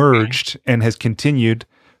emerged and has continued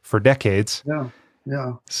for decades. Yeah,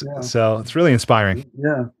 yeah, yeah, So it's really inspiring.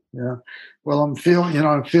 yeah, yeah. Well, I'm feeling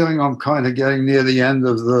I'm kind of getting near the end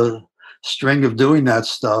of the string of doing that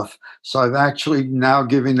stuff. So I've actually now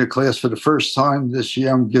giving the class for the first time this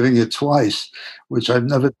year. I'm giving it twice, which I've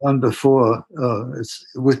never done before. It's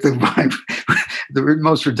with the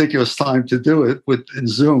most ridiculous time to do it in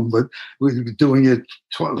Zoom, but we're doing it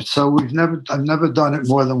twice. So I've never done it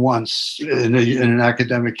more than once in an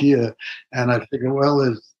academic year. And I figure, well,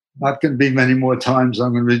 there's not going to be many more times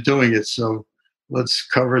I'm going to be doing it. So let's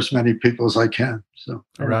cover as many people as I can. So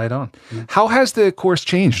right on. Yeah. How has the course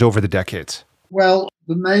changed over the decades? Well,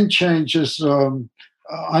 the main change is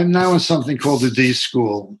I'm now in something called the D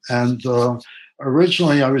School. And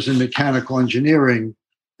originally I was in mechanical engineering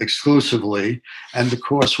exclusively, and the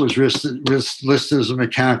course was listed as a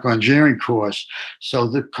mechanical engineering course. So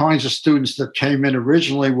the kinds of students that came in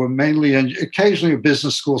originally were mainly, occasionally a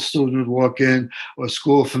business school student would walk in, or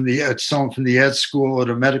someone from the ed school or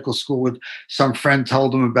the medical school would, some friend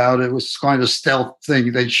told them about it. It was kind of stealth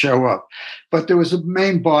thing, they'd show up. But there was a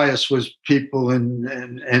main bias was people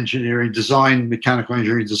in engineering design, mechanical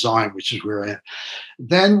engineering design, which is where I am.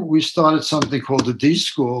 Then we started something called the D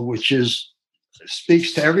School, which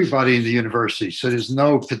speaks to everybody in the university. So there's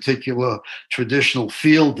no particular traditional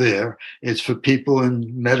field there. It's for people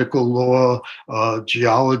in medical law,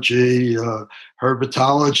 geology,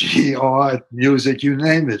 herpetology, art, music, you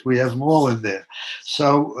name it. We have them all in there.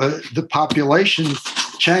 So the population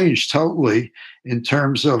changed totally in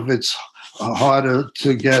terms of it's harder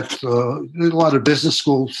to get there's a lot of business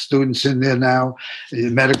school students in there now,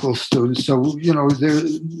 medical students. So,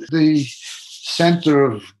 the center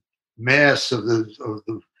of mass of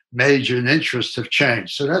the major and interest have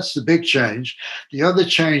changed. So that's the big change. The other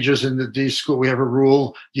changes in the D School, we have a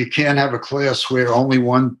rule: you can't have a class where only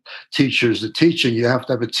one teacher is the teaching. You have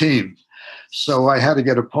to have a team. So I had to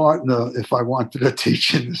get a partner if I wanted to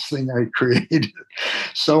teach in this thing I created.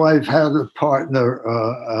 So I've had a partner.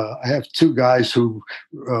 I have two guys who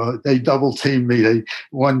they double team me.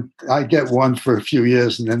 I get one for a few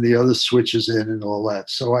years, and then the other switches in and all that.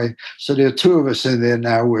 So there are two of us in there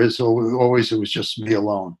now, whereas always it was just me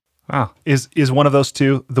alone. Wow. Is one of those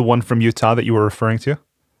two the one from Utah that you were referring to?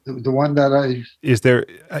 The one that is there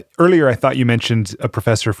earlier? I thought you mentioned a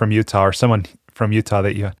professor from Utah or someone from Utah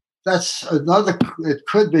that you. That's another. It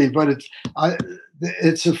could be, but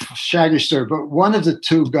it's a shaggy story. But one of the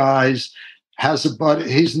two guys has a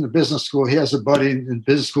buddy. He's in the business school. He has a buddy in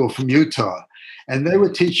business school from Utah, and they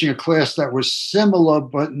were teaching a class that was similar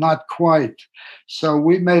but not quite. So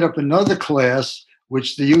we made up another class,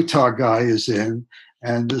 which the Utah guy is in,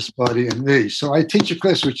 and this buddy and me. So I teach a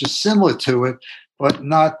class which is similar to it, but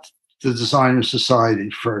not the Designer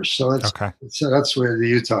Society first. So that's okay. So that's where the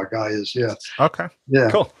Utah guy is. Yeah. Okay.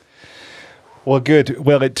 Yeah. Cool. Well, good.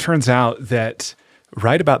 Well, it turns out that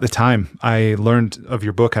right about the time I learned of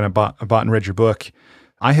your book and I bought and read your book,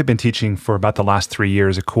 I had been teaching for about the last 3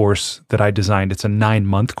 years a course that I designed. It's a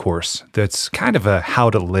 9-month course that's kind of a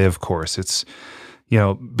how to live course. It's,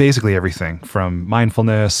 basically everything from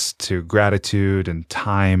mindfulness to gratitude and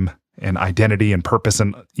time and identity and purpose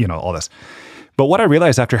and, all this. But what I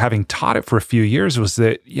realized after having taught it for a few years was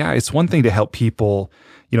that, it's one thing to help people,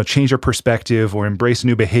 change their perspective or embrace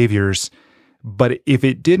new behaviors. But if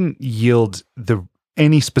it didn't yield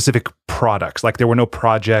any specific products, like there were no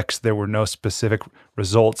projects, there were no specific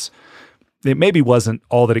results, it maybe wasn't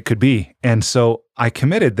all that it could be. And so I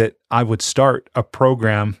committed that I would start a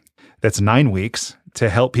program that's 9 weeks to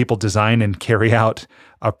help people design and carry out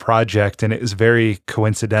a project. And it was very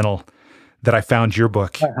coincidental that I found your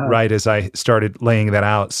book right as I started laying that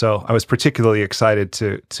out. So I was particularly excited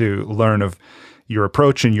to learn of your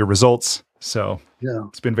approach and your results. So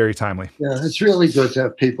it's been very timely. Yeah, it's really good to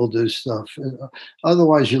have people do stuff.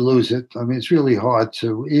 Otherwise, you lose it. I mean, it's really hard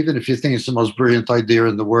to, even if you think it's the most brilliant idea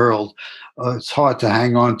in the world, it's hard to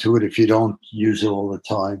hang on to it if you don't use it all the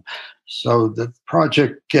time. So the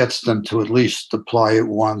project gets them to at least apply it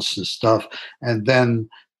once and stuff. And then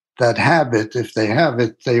that habit, if they have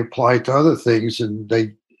it, they apply it to other things and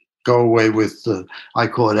they go away with, I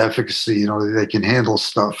call it efficacy, they can handle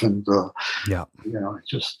stuff and,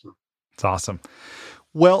 just... It's awesome.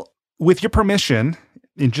 Well, with your permission,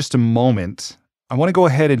 in just a moment, I want to go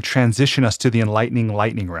ahead and transition us to the enlightening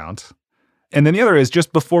lightning round. And then the other is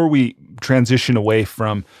just before we transition away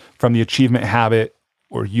from the achievement habit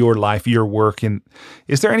or your life, your work. And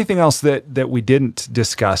is there anything else that we didn't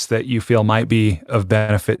discuss that you feel might be of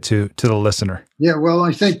benefit to the listener? Yeah, well,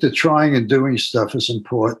 I think the trying and doing stuff is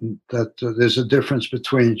important, that there's a difference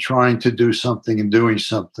between trying to do something and doing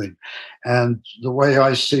something. And the way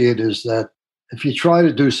I see it is that if you try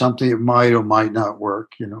to do something, it might or might not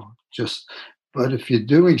work, but if you're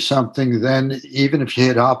doing something, then even if you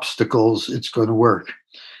hit obstacles, it's going to work.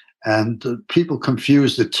 And people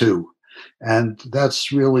confuse the two. And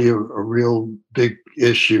that's really a real big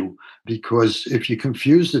issue, because if you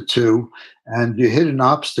confuse the two and you hit an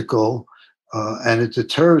obstacle and it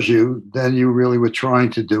deters you, then you really were trying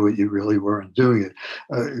to do it. You really weren't doing it.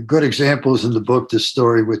 A good example is in the book, the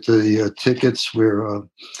story with the tickets, where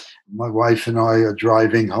my wife and I are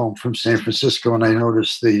driving home from San Francisco, and I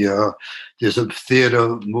noticed there's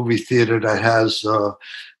a movie theater that has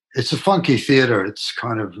it's a funky theater. It's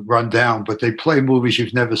kind of run down, but they play movies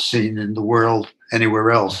you've never seen in the world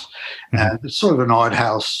anywhere else. And it's sort of an art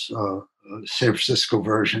house, San Francisco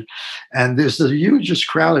version. And there's the hugest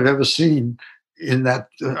crowd I've ever seen in that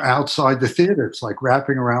outside the theater. It's like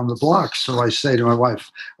wrapping around the block. So I say to my wife,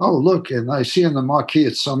 "Oh, look," and I see in the marquee,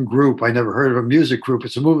 it's some group. I never heard of a music group.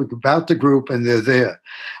 It's a movie about the group, and they're there.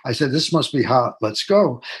 I said, "This must be hot. Let's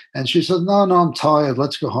go." And she said, "No, I'm tired.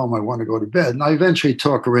 Let's go home. I want to go to bed." And I eventually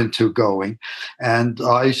talk her into going. And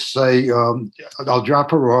I say, I'll drop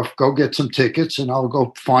her off, go get some tickets, and I'll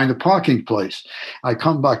go find a parking place. I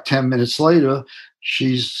come back 10 minutes later.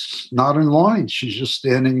 She's not in line. She's just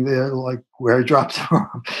standing there like where I dropped her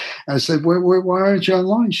off. I said, why aren't you in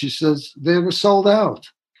line? She says, "They were sold out."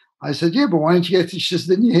 I said, "Yeah, but why didn't you get these?" She says,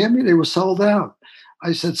 "Didn't you hear me? They were sold out."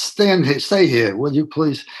 I said, "Stay here, will you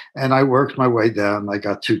please?" And I worked my way down. I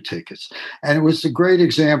got 2 tickets. And it was a great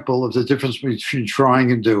example of the difference between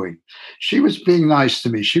trying and doing. She was being nice to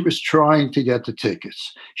me. She was trying to get the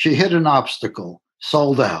tickets. She hit an obstacle,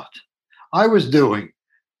 sold out. I was doing.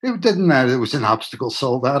 It didn't matter. It was an obstacle,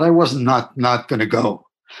 sold out. I wasn't not going to go.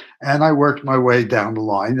 And I worked my way down the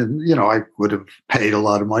line. And, I would have paid a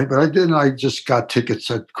lot of money, but I didn't. I just got tickets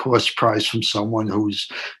at cost price from someone whose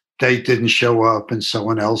date didn't show up and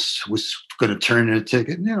someone else was going to turn in a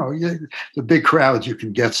ticket. The big crowds, you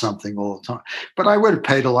can get something all the time. But I would have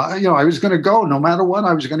paid a lot. I was going to go no matter what.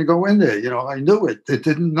 I was going to go in there. I knew it. It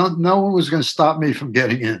didn't. No one was going to stop me from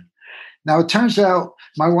getting in. Now, it turns out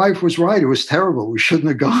my wife was right. It was terrible. We shouldn't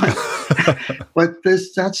have gone. But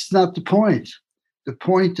that's not the point. The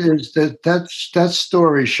point is that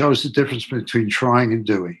story shows the difference between trying and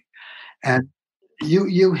doing. And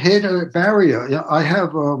you hit a barrier. I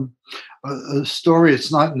have a story.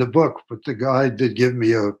 It's not in the book, but the guy did give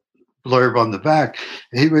me a blurb on the back.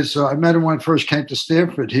 He was, I met him when I first came to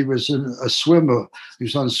Stanford. He was a swimmer. He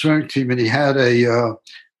was on the swimming team, and he had a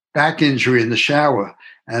back injury in the shower.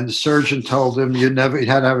 And the surgeon told him, he'd had to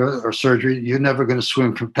have a surgery. You're never going to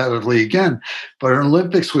swim competitively again. But an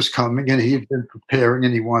Olympics was coming, and he had been preparing,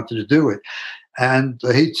 and he wanted to do it. And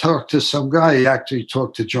he talked to some guy. He actually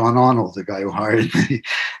talked to John Arnold, the guy who hired me.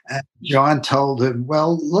 And John told him,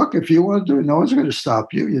 "Well, look, if you want to do it, no one's going to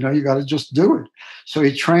stop you. You got to just do it." So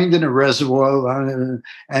he trained in a reservoir,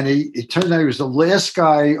 and it turned out he was the last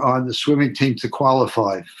guy on the swimming team to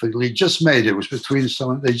qualify. He just made it. It was between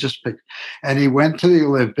someone they just picked. And he went to the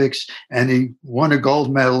Olympics, and he won a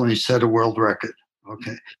gold medal, and he set a world record.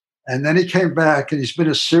 Okay. And then he came back, and he's been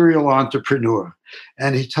a serial entrepreneur.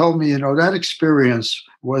 And he told me, that experience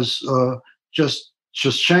was just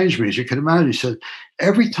changed me. As you can imagine, he said,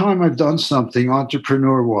 every time I've done something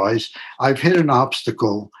entrepreneur-wise, I've hit an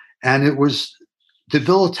obstacle, and it was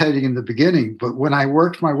debilitating in the beginning. But when I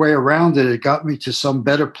worked my way around it, it got me to some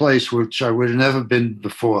better place, which I would have never been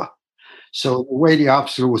before. So the way the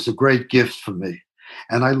obstacle was a great gift for me.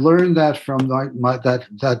 And I learned that from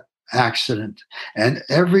that accident. And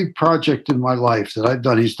every project in my life that I've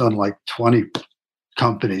done, he's done like 20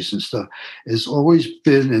 companies and stuff, has always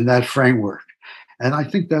been in that framework. And I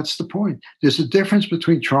think that's the point. There's a difference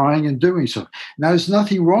between trying and doing something. Now, there's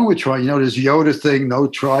nothing wrong with trying. There's Yoda thing, no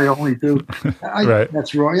try, only do. Right.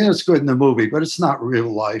 That's wrong. It's good in the movie, but it's not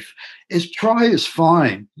real life. Try is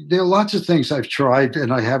fine. There are lots of things I've tried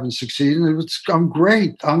and I haven't succeeded. I'm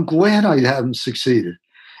great. I'm glad I haven't succeeded.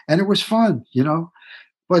 And it was fun,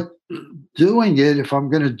 But doing it, if I'm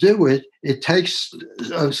going to do it, it takes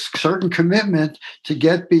a certain commitment to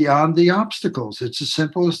get beyond the obstacles. It's as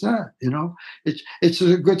simple as that, It's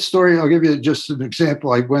a good story. I'll give you just an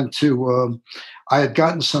example. I went to, I had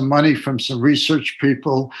gotten some money from some research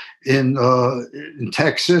people in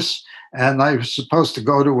Texas, and I was supposed to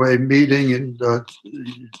go to a meeting in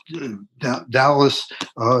Dallas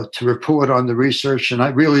to report on the research, and I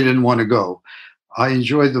really didn't want to go. I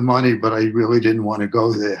enjoyed the money, but I really didn't want to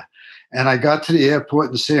go there. And I got to the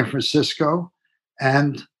airport in San Francisco,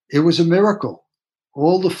 and it was a miracle.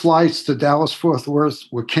 All the flights to Dallas Fort Worth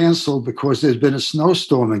were canceled because there's been a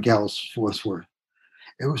snowstorm in Dallas Fort Worth.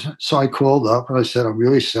 It was so I called up and I said, I'm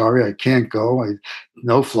really sorry, I can't go.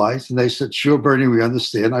 No flights. And they said, sure, Bernie, we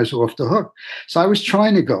understand. I was off the hook. So I was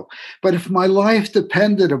trying to go. But if my life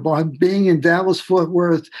depended upon being in Dallas Fort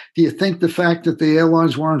Worth, do you think the fact that the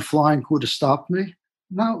airlines weren't flying would have stopped me?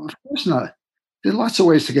 No, of course not. There are lots of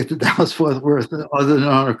ways to get to Dallas Fort Worth other than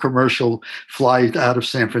on a commercial flight out of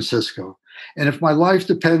San Francisco. And if my life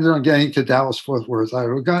depended on getting to Dallas Fort Worth, I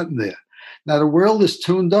would have gotten there. Now the world is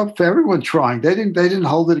tuned up for everyone trying. They didn't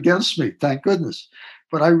hold it against me, thank goodness.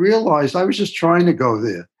 But I realized I was just trying to go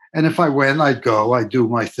there. And if I went, I'd go, I'd do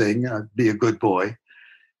my thing, I'd be a good boy.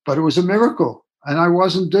 But it was a miracle. And I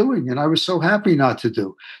wasn't doing, and I was so happy not to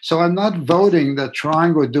do. So I'm not voting that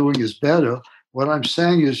trying or doing is better. What I'm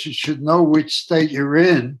saying is you should know which state you're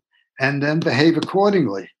in and then behave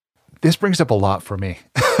accordingly. This brings up a lot for me,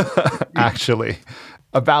 actually,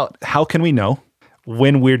 about how can we know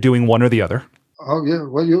when we're doing one or the other? Oh yeah,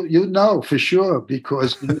 well you know for sure,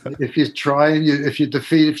 because if you try and if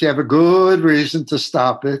you have a good reason to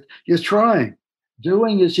stop it, you're trying.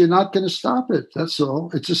 Doing is you're not going to stop it. That's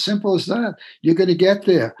all. It's as simple as that. You're going to get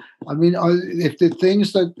there. I mean, if the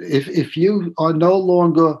things that if you are no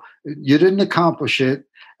longer, you didn't accomplish it,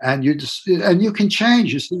 and you can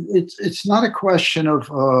change. It's not a question of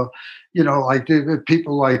like the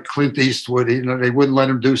people like Clint Eastwood. They wouldn't let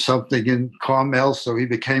him do something in Carmel, so he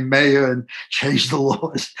became mayor and changed the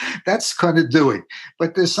laws. That's kind of doing.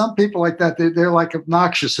 But there's some people like that. They're like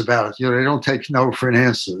obnoxious about it. They don't take no for an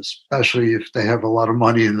answer, especially if they have a lot of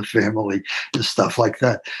money in the family and stuff like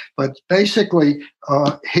that. But basically,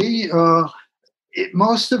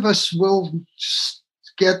 most of us will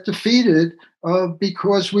get defeated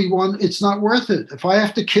because it's not worth it. If I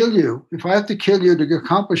have to kill you to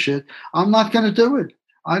accomplish it, I'm not going to do it.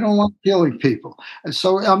 I don't like killing people. And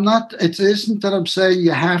so it isn't that I'm saying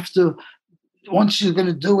you have to, once you're going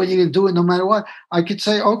to do it, you're going to do it no matter what. I could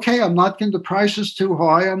say, okay, the price is too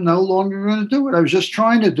high. I'm no longer going to do it. I was just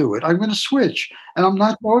trying to do it. I'm going to switch. And I'm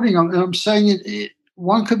not voting. I'm saying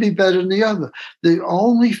one could be better than the other. The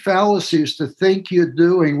only fallacy is to think you're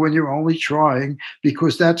doing when you're only trying,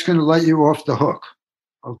 because that's going to let you off the hook.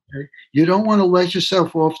 Okay, you don't want to let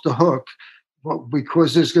yourself off the hook,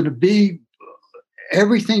 because there's going to be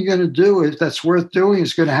everything you're going to do that's worth doing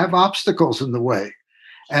is going to have obstacles in the way,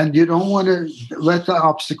 and you don't want to let the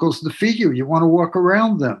obstacles defeat you. You want to walk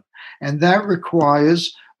around them, and that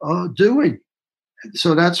requires doing.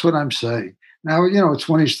 So that's what I'm saying. Now, it's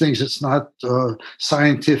one of these things that's not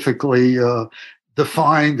scientifically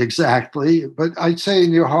defined exactly, but I'd say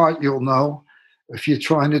in your heart, you'll know if you're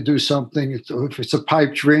trying to do something, if it's a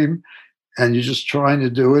pipe dream and you're just trying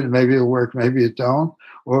to do it, and maybe it'll work, maybe it don't,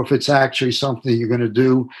 or if it's actually something you're going to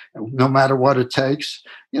do no matter what it takes.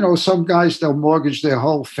 Some guys, they'll mortgage their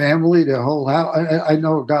whole family, their whole house. I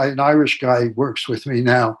know a guy, an Irish guy, works with me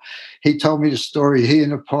now. He told me the story. He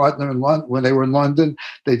and a partner in London, when they were in London,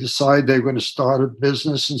 they decided they were going to start a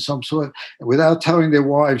business in some sort. And without telling their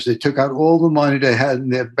wives, they took out all the money they had in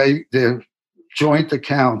their joint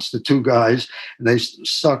accounts, the two guys, and they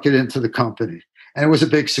stuck it into the company. And it was a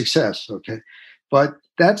big success, okay? But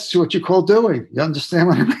that's what you call doing. You understand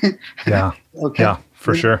what I mean? Yeah. Okay. Yeah,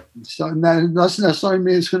 for sure. So that doesn't necessarily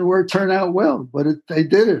mean it's going to turn out well, but they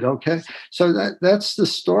did it. Okay. So that's the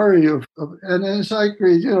story of, and as I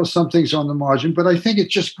agree, some things on the margin, but I think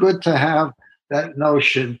it's just good to have that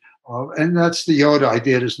notion of, and that's the Yoda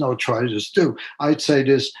idea. There's no try, just do. I'd say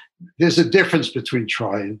there's a difference between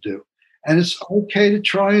try and do. And it's okay to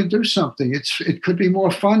try and do something. It could be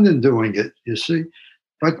more fun than doing it, you see.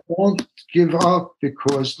 But don't give up,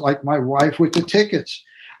 because, like my wife with the tickets,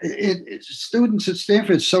 students at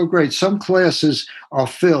Stanford, it's so great. Some classes are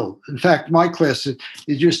filled. In fact, my class, it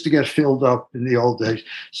used to get filled up in the old days.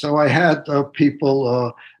 So I had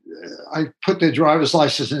people, I put their driver's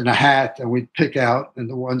license in a hat, and we'd pick out, and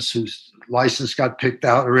the ones whose license got picked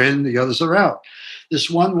out are in, the others are out.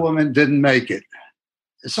 This one woman didn't make it.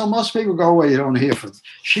 So most people go away, you don't hear from them.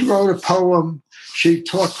 She wrote a poem. She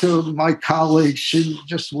talked to my colleagues. She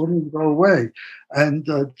just wouldn't go away. And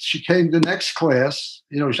she came to the next class.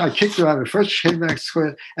 I kicked her out at first. She came to the next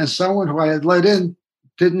class, and someone who I had let in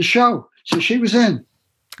didn't show. So she was in.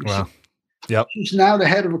 Wow. Yep. She's now the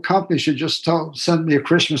head of a company. She just sent me a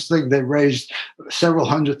Christmas thing. They raised several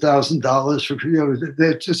 $100,000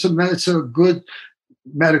 for, it's a good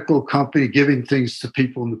medical company giving things to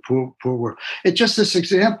people in the poor world. It's just this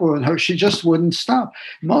example, and she just wouldn't stop.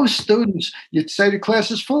 Most students, you'd say the class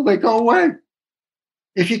is full, they go away.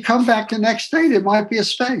 If you come back the next day, there might be a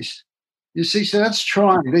space. You see, so that's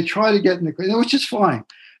trying. They try to get in the class, which is fine.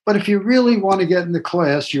 But if you really want to get in the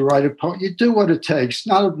class, you write a poem. You do what it takes,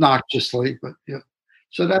 not obnoxiously, but yeah.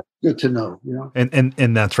 So that's good to know, you know.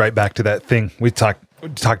 And that's right back to that thing we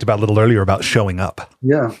talked about a little earlier about showing up.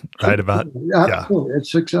 Yeah. Right about yeah. Absolutely.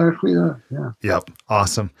 It's exactly that. Yeah. Yep.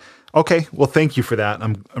 Awesome. Okay. Well, thank you for that.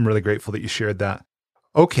 I'm really grateful that you shared that.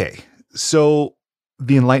 Okay. So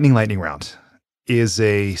the Enlightening Lightning Round is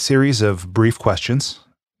a series of brief questions.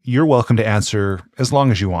 You're welcome to answer as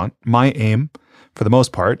long as you want. My aim, for the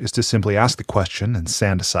most part, is to simply ask the question and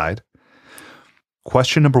stand aside.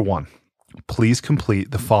 Question number 1. Please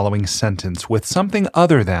complete the following sentence with something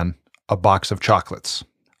other than a box of chocolates.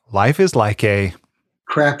 Life is like a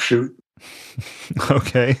crapshoot.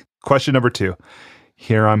 Okay. Question number 2.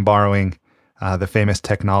 Here I'm borrowing the famous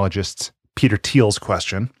technologist Peter Thiel's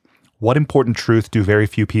question. What important truth do very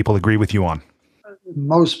few people agree with you on?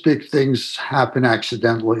 Most big things happen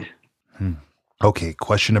accidentally. Okay.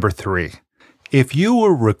 Question number 3. If you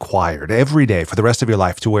were required every day for the rest of your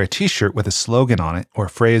life to wear a t-shirt with a slogan on it, or a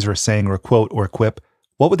phrase or a saying or a quote or a quip,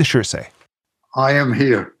 what would the shirt say? I am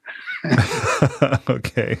here.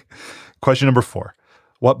 Okay. Question number 4.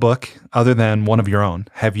 What book, other than one of your own,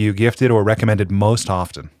 have you gifted or recommended most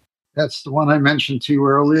often? That's the one I mentioned to you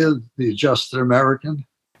earlier, The Adjusted American.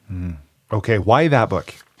 Okay. Why that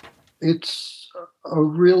book? It's a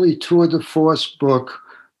really tour de force book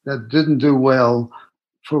that didn't do well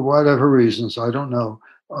for whatever reasons. I don't know.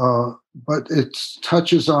 But it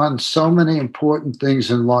touches on so many important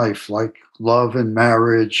things in life, like love and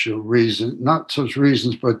marriage, not such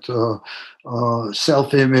reasons, but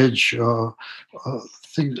self-image,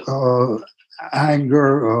 things,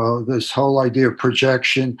 anger, this whole idea of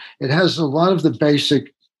projection. It has a lot of the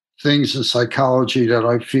basic things in psychology that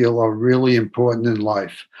I feel are really important in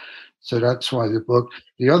life. So that's why the book.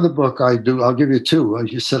 The other book I'll give you 2.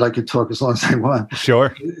 You said I could talk as long as I want.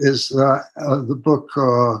 Sure. Is the book,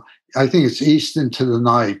 I think it's East into the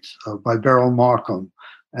Night by Beryl Markham.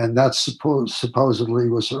 And that supposedly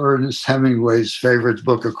was Ernest Hemingway's favorite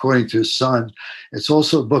book, according to his son. It's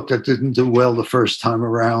also a book that didn't do well the first time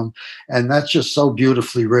around. And that's just so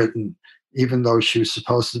beautifully written, even though she was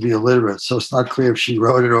supposed to be illiterate. So it's not clear if she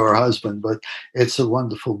wrote it or her husband, but it's a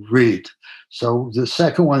wonderful read. So the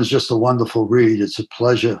second one is just a wonderful read. It's a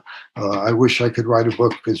pleasure. I wish I could write a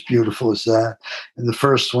book as beautiful as that. And the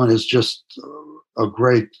first one is just a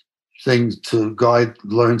great thing to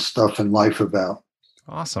learn stuff in life about.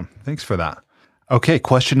 Awesome. Thanks for that. Okay,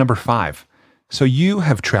 question number 5. So you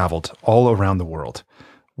have traveled all around the world.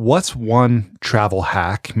 What's one travel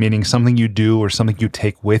hack, meaning something you do or something you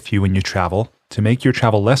take with you when you travel, to make your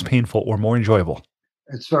travel less painful or more enjoyable?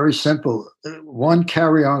 It's very simple. 1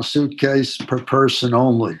 carry-on suitcase per person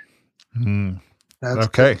only.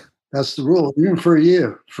 Okay. That's the rule. Even for a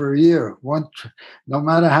year. No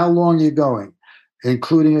matter how long you're going,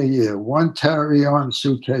 including a year, 1 carry-on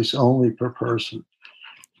suitcase only per person.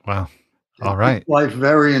 Wow. All right. Life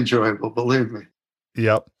very enjoyable, believe me.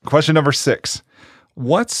 Yep. Question number 6.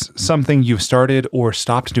 What's something you've started or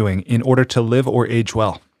stopped doing in order to live or age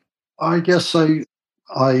well? I guess I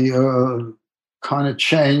kind of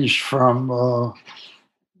changed from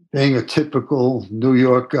being a typical New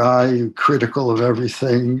York guy, critical of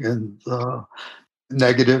everything and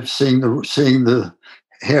negative, seeing the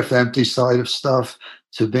half-empty side of stuff,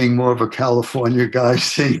 to being more of a California guy,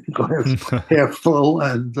 seeing the glass half full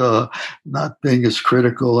and not being as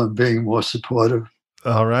critical and being more supportive.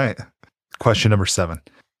 All right. Question number 7.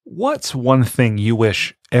 What's one thing you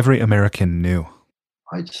wish every American knew?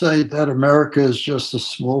 I'd say that America is just a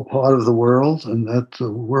small part of the world, and that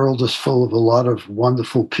the world is full of a lot of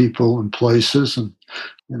wonderful people and places. And,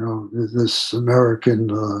 this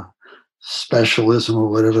American specialism or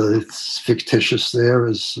whatever it's fictitious there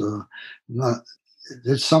is not,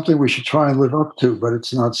 it's something we should try and live up to, but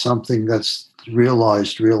it's not something that's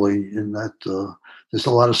realized really, in that there's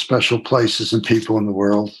a lot of special places and people in the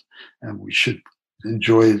world, and we should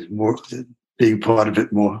enjoy more, being part of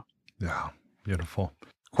it more. Yeah, beautiful.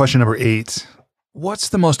 Question number 8. What's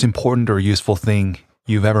the most important or useful thing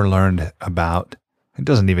you've ever learned about? It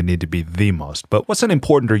doesn't even need to be the most, but what's an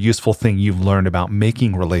important or useful thing you've learned about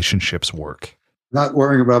making relationships work? Not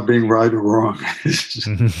worrying about being right or wrong is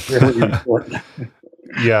really important.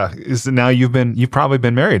 Yeah. Now you've probably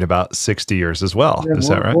been married about 60 years as well. Yeah, is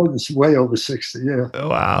that right? Way over 60. Yeah. Oh,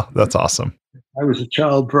 wow. That's awesome. I was a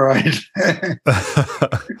child bride.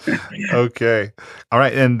 Okay. All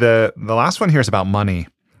right. And the last one here is about money.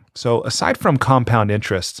 So aside from compound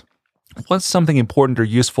interest, what's something important or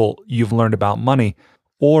useful you've learned about money,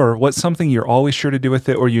 or what's something you're always sure to do with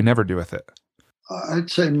it or you never do with it? I'd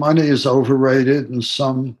say money is overrated in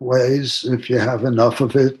some ways if you have enough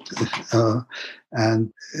of it. Uh,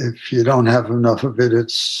 and if you don't have enough of it,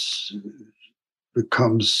 it's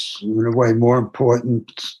becomes in a way more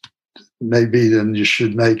important maybe than you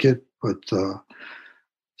should make it. But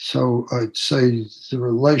so I'd say the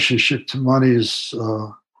relationship to money is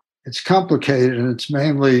it's complicated, and it's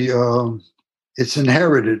mainly it's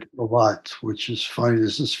inherited a lot, which is funny.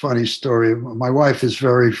 There's this funny story. My wife is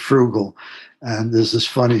very frugal, and there's this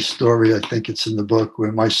funny story. I think it's in the book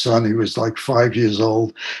where my son, he was like 5 years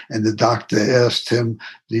old, and the doctor asked him,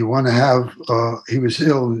 "Do you want to have?" He was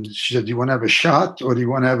ill, and she said, "Do you want to have a shot or do you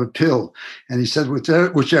want to have a pill?" And he said,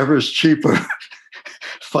 "Whichever is cheaper."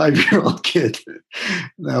 5-year-old kid.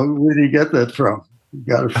 Now, where did he get that from? He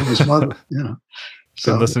got it from his mother, you know. Been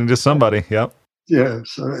So listening to somebody. Yep. yeah,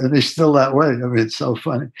 so and he's still that way. I mean, it's so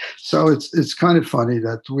funny. So it's kind of funny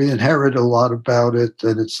that we inherit a lot about it,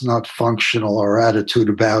 and it's not functional, our attitude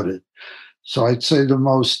about it. So I'd say I'd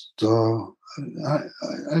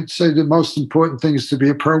say the most important thing is to be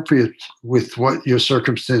appropriate with what your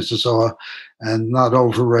circumstances are, and not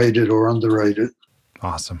overrated or underrated.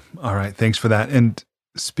 Awesome. All right. Thanks for that. And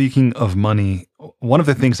speaking of money, one of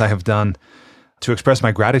the things I have done to express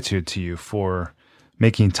my gratitude to you for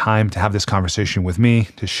making time to have this conversation with me,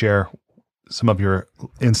 to share some of your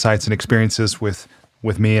insights and experiences with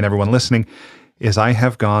me and everyone listening, is I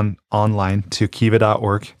have gone online to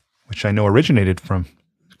kiva.org, which I know originated from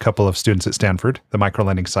a couple of students at Stanford, the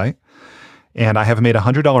microlending site. And I have made a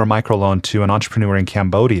 $100 microloan to an entrepreneur in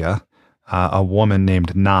Cambodia, a woman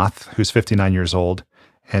named Roth, who's 59 years old,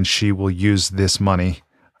 and she will use this money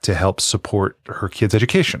to help support her kids'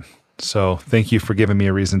 education. So thank you for giving me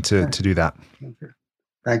a reason to do that. Okay.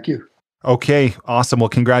 Thank you. Okay, awesome. Well,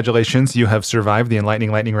 congratulations. You have survived the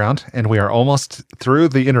Enlightening Lightning Round, and we are almost through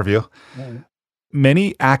the interview. Right.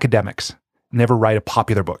 Many academics never write a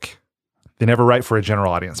popular book. They never write for a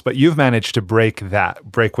general audience, but you've managed to break with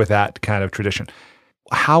that kind of tradition.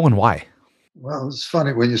 How and why? Well, it's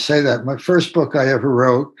funny when you say that. My first book I ever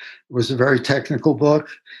wrote was a very technical book.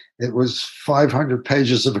 It was 500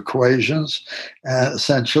 pages of equations,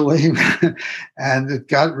 essentially, and it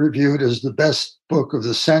got reviewed as the best book of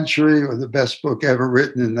the century or the best book ever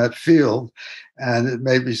written in that field, and it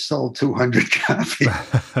maybe sold 200 copies.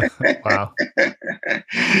 Wow.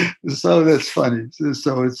 So that's funny.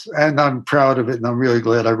 So and I'm proud of it, and I'm really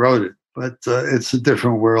glad I wrote it. But it's a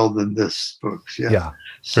different world than this book. Yeah,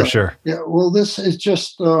 So, for sure. yeah, well, this is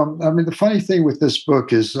just, I mean, the funny thing with this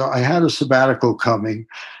book is I had a sabbatical coming.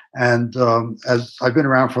 And as I've been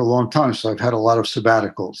around for a long time, so I've had a lot of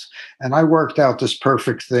sabbaticals. And I worked out this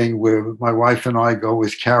perfect thing where my wife and I go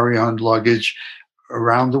with carry-on luggage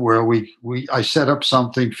around the world. I set up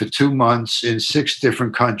something for 2 months in 6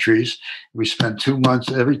 different countries. We spend 2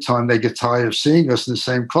 months. Every time they get tired of seeing us in the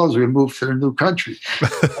same clothes, we move to a new country.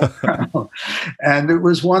 And it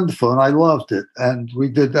was wonderful, and I loved it. And we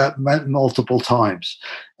did that multiple times,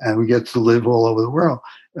 and we get to live all over the world.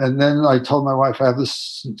 And then I told my wife I have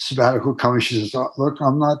this sabbatical coming. She says, "Look,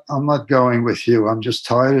 I'm not going with you. I'm just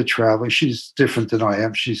tired of traveling." She's different than I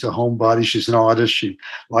am. She's a homebody. She's an artist. She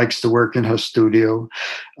likes to work in her studio.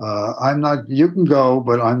 I'm not. You can go,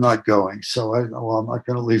 but I'm not going. So I'm not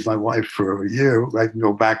going to leave my wife for a year. I can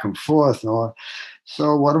go back and forth.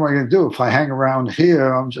 So what am I going to do? If I hang around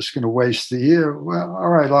here, I'm just going to waste the year. Well, all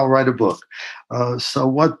right, I'll write a book. So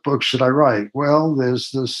what book should I write? Well,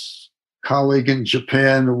 there's this colleague in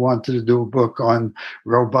Japan who wanted to do a book on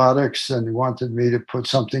robotics, and he wanted me to put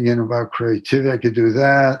something in about creativity. I could do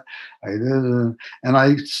that. I did, and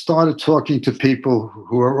I started talking to people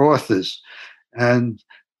who are authors, and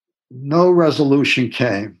no resolution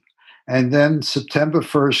came. And then September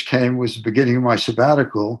 1st came, was the beginning of my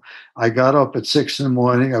sabbatical. I got up at 6 in the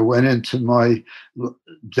morning. I went into my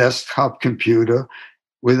desktop computer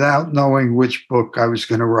without knowing which book I was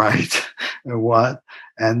going to write and what.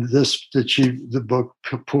 And the book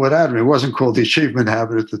poured out of me. It wasn't called The Achievement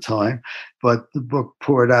Habit at the time, but the book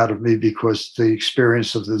poured out of me because the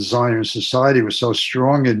experience of the designer society was so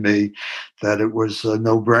strong in me that it was a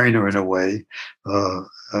no-brainer in a way.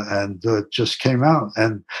 And it just came out.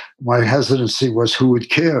 And my hesitancy was, who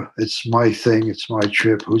would care? It's my thing. It's my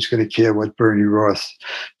trip. Who's going to care what Bernie Roth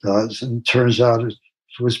does? And it turns out it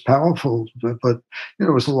was powerful. But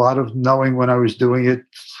it was a lot of knowing when I was doing it.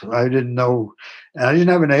 I didn't know And I didn't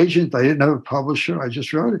have an agent. I didn't have a publisher. I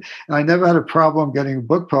just wrote it. And I never had a problem getting a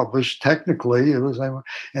book published. Technically, it was,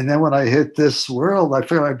 and then when I hit this world, I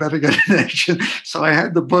figured I better get an agent. So I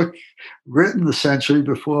had the book written essentially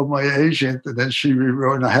before my agent, and then she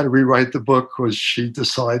rewrote, and I had to rewrite the book because she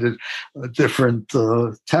decided a different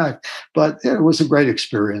tack. But yeah, it was a great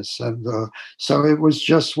experience. And so it was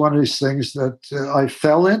just one of these things that I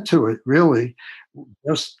fell into it, really,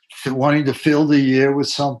 just wanting to fill the year with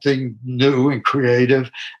something new and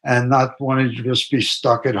creative, and not wanting to just be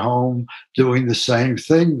stuck at home doing the same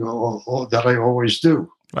thing or that I always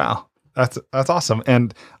do. Wow. That's awesome.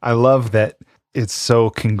 And I love that it's so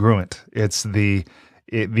congruent. It's the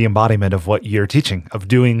embodiment of what you're teaching, of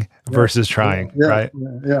doing versus trying, right?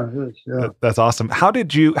 Yeah, it is, yeah. That's awesome. How did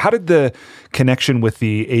the connection with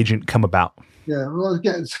the agent come about? Yeah, well,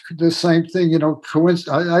 again, it's the same thing,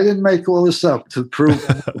 I didn't make all this up to prove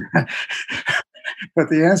it. But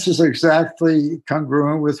the answers are exactly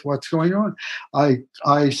congruent with what's going on.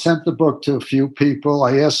 I sent the book to a few people.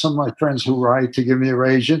 I asked some of my friends who write to give me their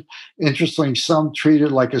agent. Interestingly, some treat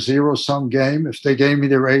it like a zero-sum game. If they gave me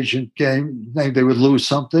their agent name, they would lose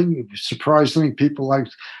something. Surprisingly, people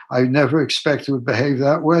I never expected would behave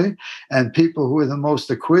that way. And people who were the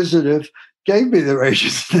most acquisitive gave me their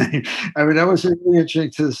agent's name. I mean, that was really interesting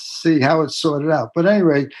to see how it sorted out. But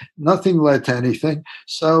anyway, nothing led to anything.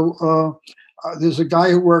 So there's a guy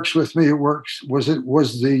who works with me who was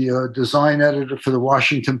the design editor for the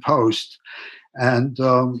Washington Post, and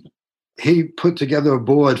he put together a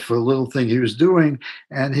board for a little thing he was doing,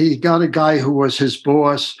 and he got a guy who was his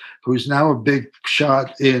boss, who's now a big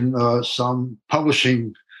shot in some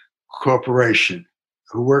publishing corporation,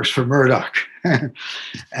 who works for Murdoch.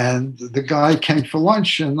 And the guy came for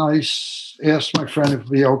lunch, and I asked my friend if it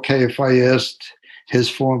would be okay if I asked his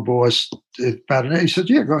former boss about it. He said,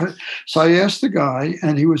 yeah, go ahead. So I asked the guy,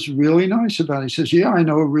 and he was really nice about it. He says, yeah, I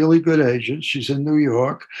know a really good agent. She's in New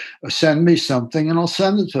York. Send me something, and I'll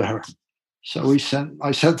send it to her. So I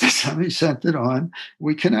sent this, and he sent it on.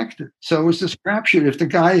 We connected. So it was this crapshoot. If the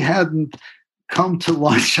guy hadn't come to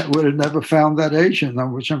lunch, I would have never found that agent,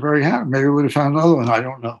 which I'm very happy. Maybe I would have found another one. I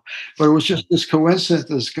don't know. But it was just this coincidence,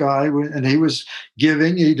 this guy, and he was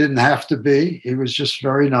giving. He didn't have to be. He was just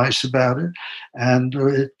very nice about it. And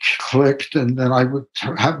it clicked. And then I would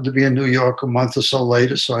happen to be in New York a month or so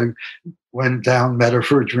later. So I went down, met her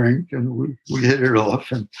for a drink, and we hit it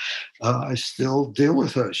off. And I still deal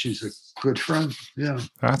with her. She's a good friend. Yeah.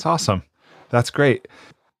 That's awesome. That's great.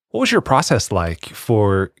 What was your process like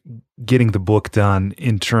for getting the book done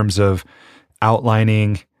in terms of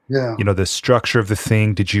outlining, the structure of the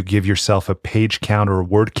thing? Did you give yourself a page count or a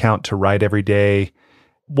word count to write every day?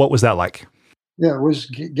 What was that like? Yeah, it was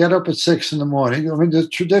get up at 6 a.m. I mean, the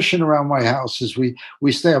tradition around my house is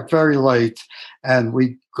we stay up very late, and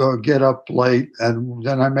we go get up late, and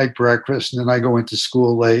then I make breakfast, and then I go into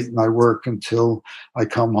school late, and I work until I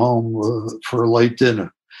come home for a late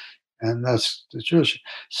dinner. And that's the tradition.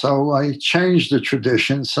 So I changed the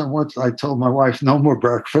tradition somewhat. I told my wife, no more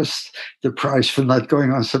breakfast, the price for not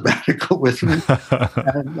going on sabbatical with me.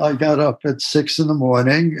 And I got up at 6 a.m,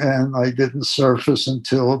 and I didn't surface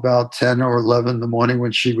until about 10 or 11 in the morning,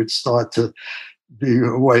 when she would start to be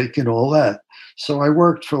awake and all that. So I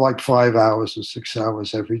worked for like 5 hours or 6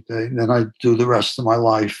 hours every day. And then I'd do the rest of my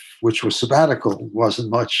life, which was sabbatical. It wasn't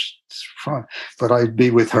much fun, but I'd be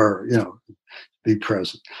with her, be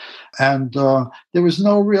present. And there was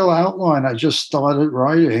no real outline. I just started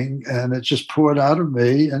writing, and it just poured out of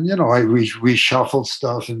me. And, I reshuffled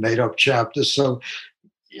stuff and made up chapters. So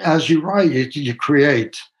as you write, you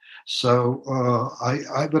create. So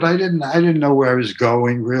but I didn't know where I was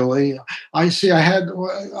going, really. I'd say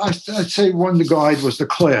one, the guide was the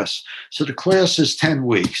class. So the class is 10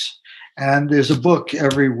 weeks. And there's a book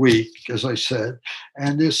every week, as I said.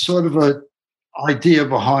 And there's sort of a idea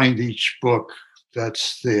behind each book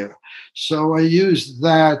that's there. So I used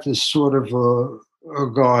that as sort of a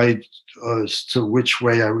guide as to which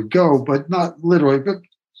way I would go, but not literally, but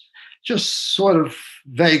just sort of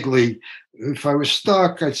vaguely. If I was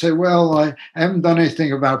stuck, I'd say, well, I haven't done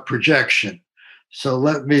anything about projection. So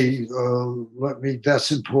let me,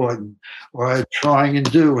 that's important. Or trying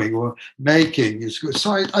and doing, or making is good.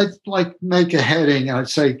 So I'd like make a heading, and I'd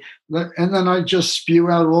say, and then I'd just spew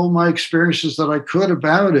out all my experiences that I could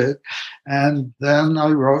about it. And then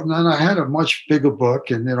I wrote, and then I had a much bigger book.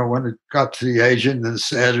 And, when it got to the agent and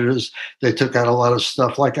the editors, they took out a lot of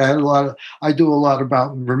stuff. Like I do a lot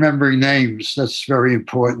about remembering names. That's very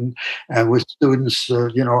important. And with students, how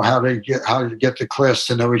to get the class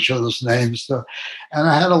to know each other's names. And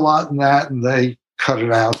I had a lot in that, and they cut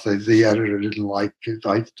it out. The editor didn't like it.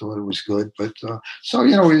 I thought it was good, but so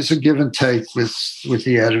it's a give and take with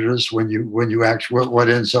the editors when you actually what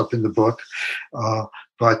ends up in the book.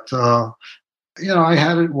 But I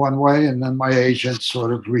had it one way, and then my agent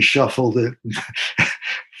sort of reshuffled it.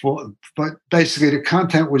 But basically, the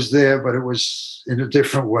content was there, but it was in a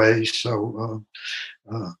different way. So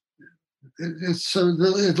it's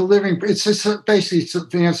the living. Basically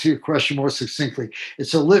to answer your question more succinctly.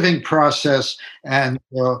 It's a living process, and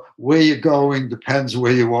where you're going depends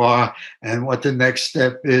where you are, and what the next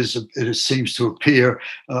step is. It seems to appear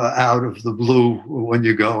out of the blue when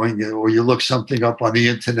you're going, or you look something up on the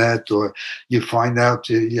internet, or you find out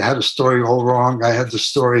you had a story all wrong. I had the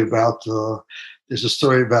story about. There's a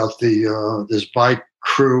story about this bike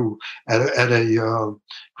crew at a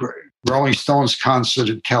Rolling Stones concert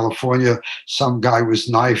in California. Some guy was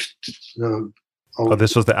knifed.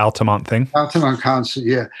 This was the Altamont thing? Altamont concert,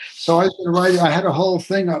 yeah. So I've been writing. I had a whole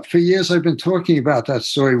thing up for years. I've been talking about that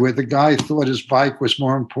story where the guy thought his bike was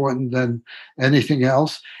more important than anything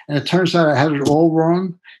else, and it turns out I had it all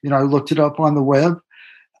wrong. I looked it up on the web.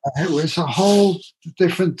 It was a whole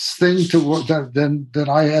different thing than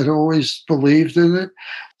I had always believed in it.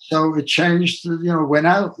 So it changed. Went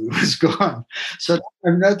out. It was gone. So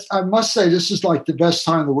I must say, this is like the best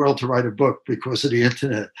time in the world to write a book because of the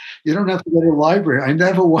internet. You don't have to go to the library. I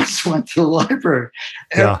never once went to the library.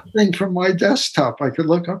 Yeah. Everything from my desktop, I could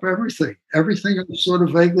look up everything. Everything I sort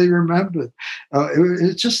of vaguely remembered.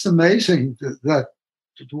 It's just amazing that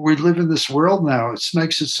we live in this world now. It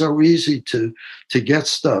makes it so easy to get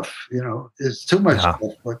stuff. It's too much stuff.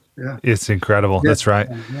 But yeah, it's incredible. Yeah. That's right.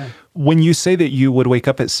 Yeah. When you say that you would wake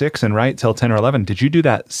up at 6 and write till 10 or 11, did you do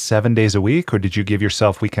that 7 days a week, or did you give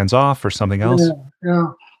yourself weekends off or something else?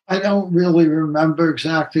 Yeah. I don't really remember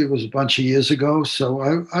exactly. It was a bunch of years ago. So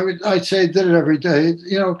I'd say I did it every day.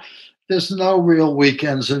 There's no real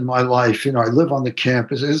weekends in my life. I live on the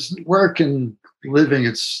campus. It's work and living.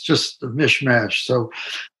 It's just a mishmash. So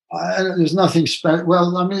there's nothing special.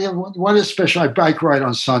 Well, I mean, what is special? I bike ride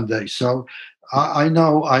on Sunday. So I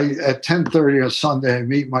know at 10:30 on Sunday, I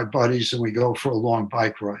meet my buddies and we go for a long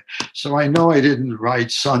bike ride. So I know I didn't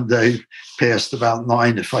ride Sunday past about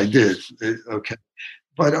 9 if I did. Okay.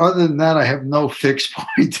 But other than that, I have no fixed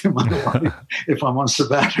point in my life if I'm on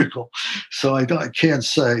sabbatical. So I can't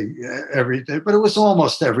say every day, but it was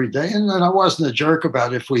almost every day. And I wasn't a jerk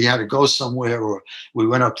about it if we had to go somewhere, or we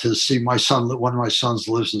went up to see my son. One of my sons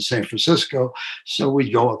lives in San Francisco. So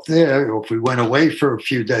we'd go up there, or if we went away for a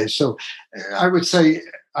few days. So I would say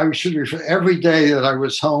I should refer every day that I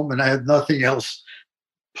was home and I had nothing else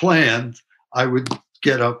planned, I would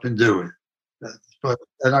get up and do it.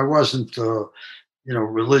 And I wasn't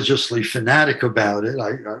religiously fanatic about it.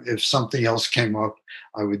 If something else came up,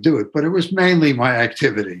 I would do it. But it was mainly my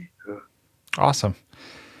activity. Awesome.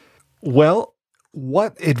 Well,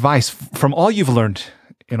 what advice from all you've learned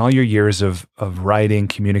in all your years of writing,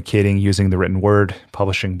 communicating, using the written word,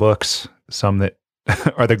 publishing books, some that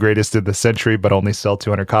are the greatest in the century, but only sell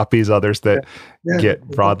 200 copies, others that get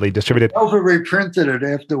broadly distributed. Over reprinted it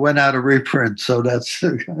after it went out of reprint. So that's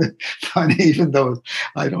funny, even though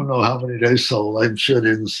I don't know how many they sold. I'm sure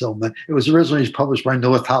they didn't sell many. It was originally published by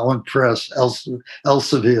North Holland Press,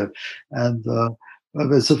 Elsevier. And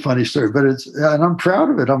it's a funny story, but and I'm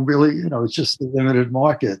proud of it. I'm really, it's just a limited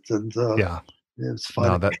market. And it's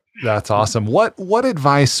funny. No, that's awesome. What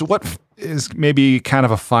advice, what is maybe kind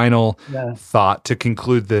of a final thought to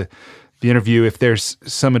conclude the interview? If there's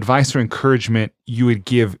some advice or encouragement you would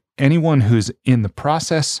give anyone who's in the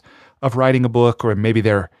process of writing a book, or maybe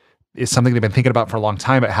there is something they've been thinking about for a long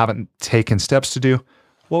time but haven't taken steps to do,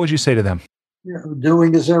 what would you say to them?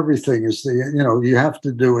 Doing is everything. You have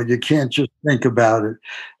to do it. You can't just think about it.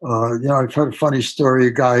 I've heard a funny story.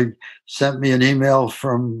 A guy sent me an email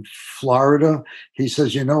from Florida. He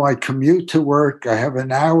says, I commute to work. I have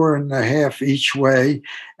an hour and a half each way,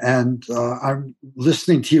 and I'm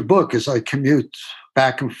listening to your book as I commute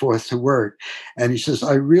back and forth to work. And he says,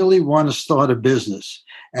 I really want to start a business.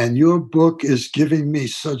 And your book is giving me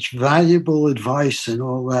such valuable advice and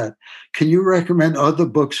all that. Can you recommend other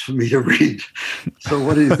books for me to read? So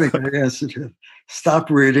what do you think I answered him? Stop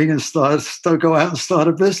reading and go out and start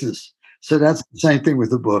a business. So that's the same thing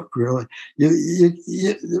with the book, really.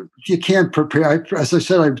 You can't prepare. As I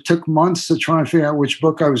said, I took months to try and figure out which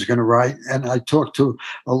book I was going to write. And I talked to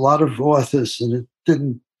a lot of authors, and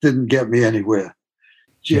it didn't get me anywhere.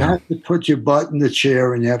 You have to put your butt in the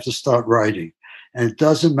chair and you have to start writing. And it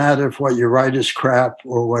doesn't matter if what you write is crap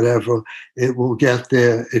or whatever, it will get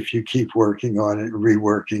there if you keep working on it and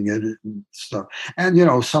reworking it and stuff. And,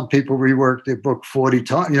 some people rework their book 40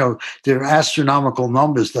 times. There are astronomical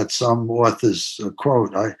numbers that some authors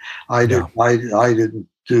quote. I didn't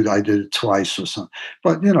do. I did it twice or something.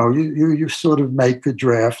 But, you sort of make a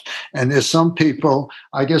draft. And there's some people,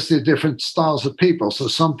 I guess there are different styles of people. So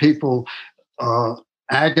some people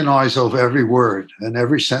agonize over every word, and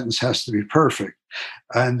every sentence has to be perfect.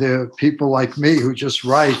 And there are people like me who just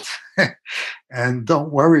write and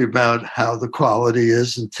don't worry about how the quality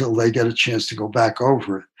is until they get a chance to go back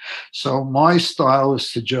over it. So my style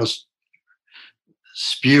is to just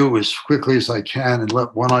spew as quickly as I can and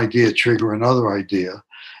let one idea trigger another idea.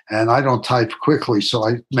 And I don't type quickly,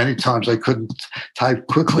 so many times I couldn't type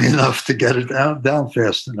quickly enough to get it down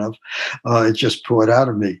fast enough. It just poured out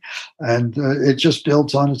of me, and it just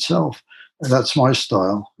builds on itself. And that's my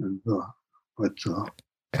style. And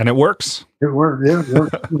it works. It worked. Yeah,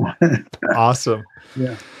 it worked. Awesome.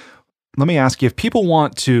 Yeah. Let me ask you, if people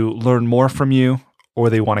want to learn more from you or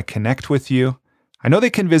they want to connect with you, I know they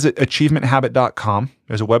can visit achievementhabit.com.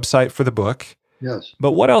 There's a website for the book. Yes.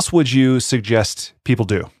 But what else would you suggest people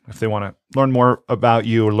do if they want to learn more about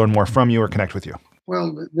you or learn more from you or connect with you?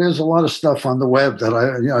 Well, there's a lot of stuff on the web that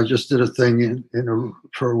I just did a thing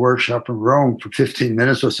for a workshop in Rome for 15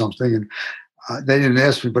 minutes or something, and they didn't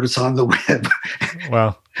ask me, but it's on the web.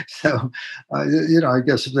 Wow. So, I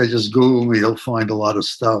guess if they just Google me, they'll find a lot of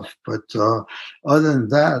stuff. But other than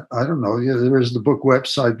that, I don't know. There is the book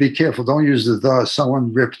website. Be careful. Don't use the.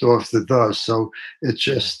 Someone ripped off the. So it's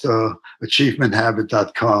just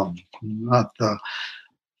achievementhabit.com. Not the.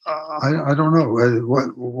 I don't know.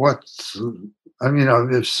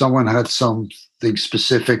 If someone had something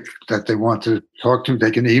specific that they want to talk to, they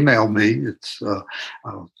can email me.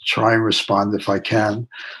 I'll try and respond if I can.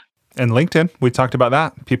 And LinkedIn, we talked about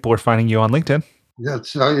that. People are finding you on LinkedIn.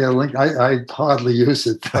 I hardly use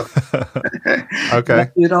it. Okay.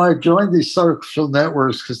 I joined these social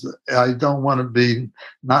networks because I don't want to be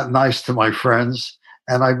not nice to my friends,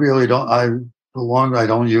 and I really don't. I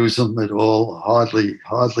don't use them at all. Hardly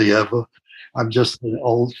ever. I'm just an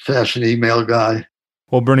old-fashioned email guy.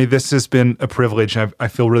 Well, Bernie, this has been a privilege. I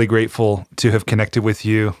feel really grateful to have connected with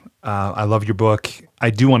you. I love your book. I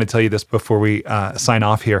do want to tell you this before we sign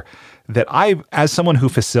off here, that as someone who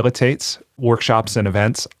facilitates workshops and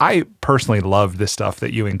events, I personally love this stuff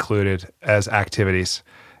that you included as activities.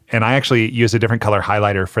 And I actually use a different color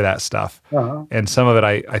highlighter for that stuff. Uh-huh. And some of it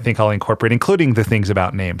I think I'll incorporate, including the things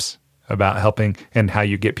about names, about helping and how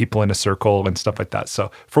you get people in a circle and stuff like that.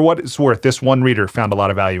 So for what it's worth, this one reader found a lot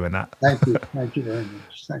of value in that. Thank you. Thank you very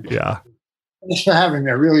much. Thank you. Yeah. Thanks for having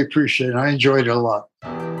me. I really appreciate it. I enjoyed it a lot.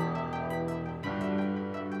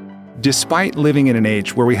 Despite living in an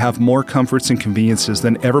age where we have more comforts and conveniences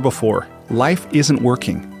than ever before, life isn't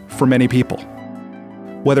working for many people.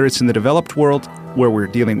 Whether it's in the developed world, where we're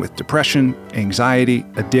dealing with depression, anxiety,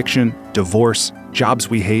 addiction, divorce, jobs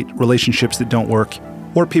we hate, relationships that don't work,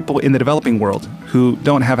 or people in the developing world who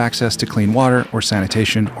don't have access to clean water or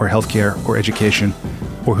sanitation or healthcare or education,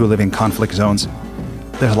 or who live in conflict zones.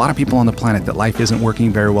 There's a lot of people on the planet that life isn't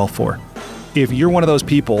working very well for. If you're one of those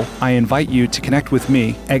people, I invite you to connect with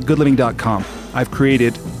me at goodliving.com. I've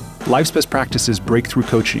created Life's Best Practices Breakthrough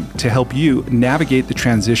Coaching to help you navigate the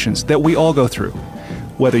transitions that we all go through.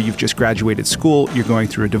 Whether you've just graduated school, you're going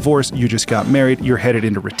through a divorce, you just got married, you're headed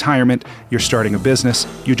into retirement, you're starting a business,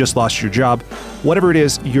 you just lost your job, whatever it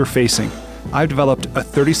is you're facing, I've developed a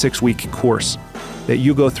 36-week course that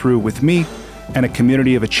you go through with me and a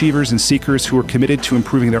community of achievers and seekers who are committed to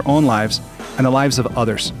improving their own lives and the lives of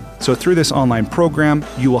others. So through this online program,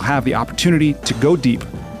 you will have the opportunity to go deep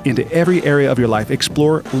into every area of your life,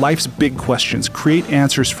 explore life's big questions, create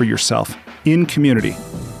answers for yourself in community,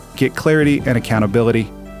 get clarity and accountability.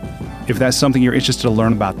 If that's something you're interested to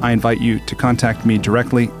learn about, I invite you to contact me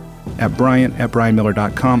directly at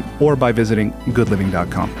brian@brianmiller.com or by visiting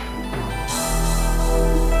goodliving.com.